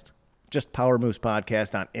Podcast. Just Power Moves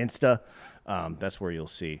Podcast on Insta. That's where you'll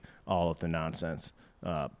see all of the nonsense.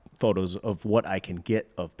 Photos of what I can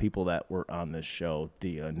get of people that were on this show.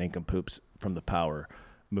 The nincompoops from the Power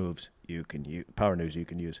Moves you can use. Power News you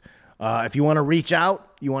can use. If you want to reach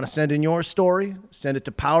out, you want to send in your story, send it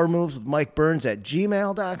to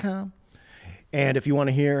powermoveswithmikeburns@gmail.com. And if you want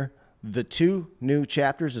to hear the 2 new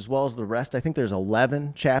chapters as well as the rest, I think there's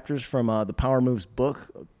 11 chapters from the Power Moves book,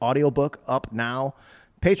 audiobook, up now.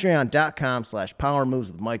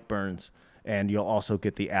 Patreon.com/powermoveswithmikeburns. And you'll also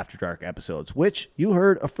get the After Dark episodes, which you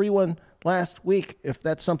heard a free one last week. If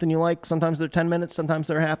that's something you like, sometimes they're 10 minutes, sometimes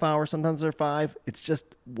they're a half hour, sometimes they're 5. It's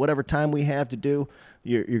just whatever time we have to do.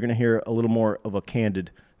 You're going to hear a little more of a candid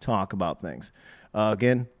talk about things.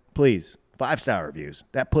 Again, please, 5-star reviews.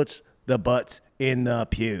 That puts the butts in the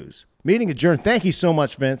pews. Meeting adjourned. Thank you so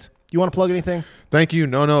much, Vince. You want to plug anything? Thank you.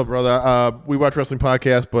 No, brother. We watch wrestling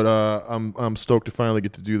podcast, but I'm stoked to finally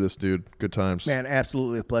get to do this, dude. Good times. Man,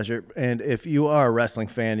 absolutely a pleasure. And if you are a wrestling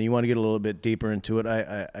fan and you want to get a little bit deeper into it,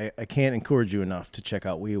 I can't encourage you enough to check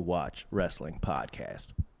out We Watch Wrestling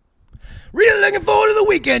Podcast. Really looking forward to the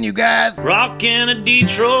weekend, you guys. Rockin' a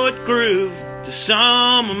Detroit groove to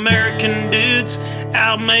some American dudes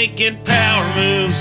out making power moves.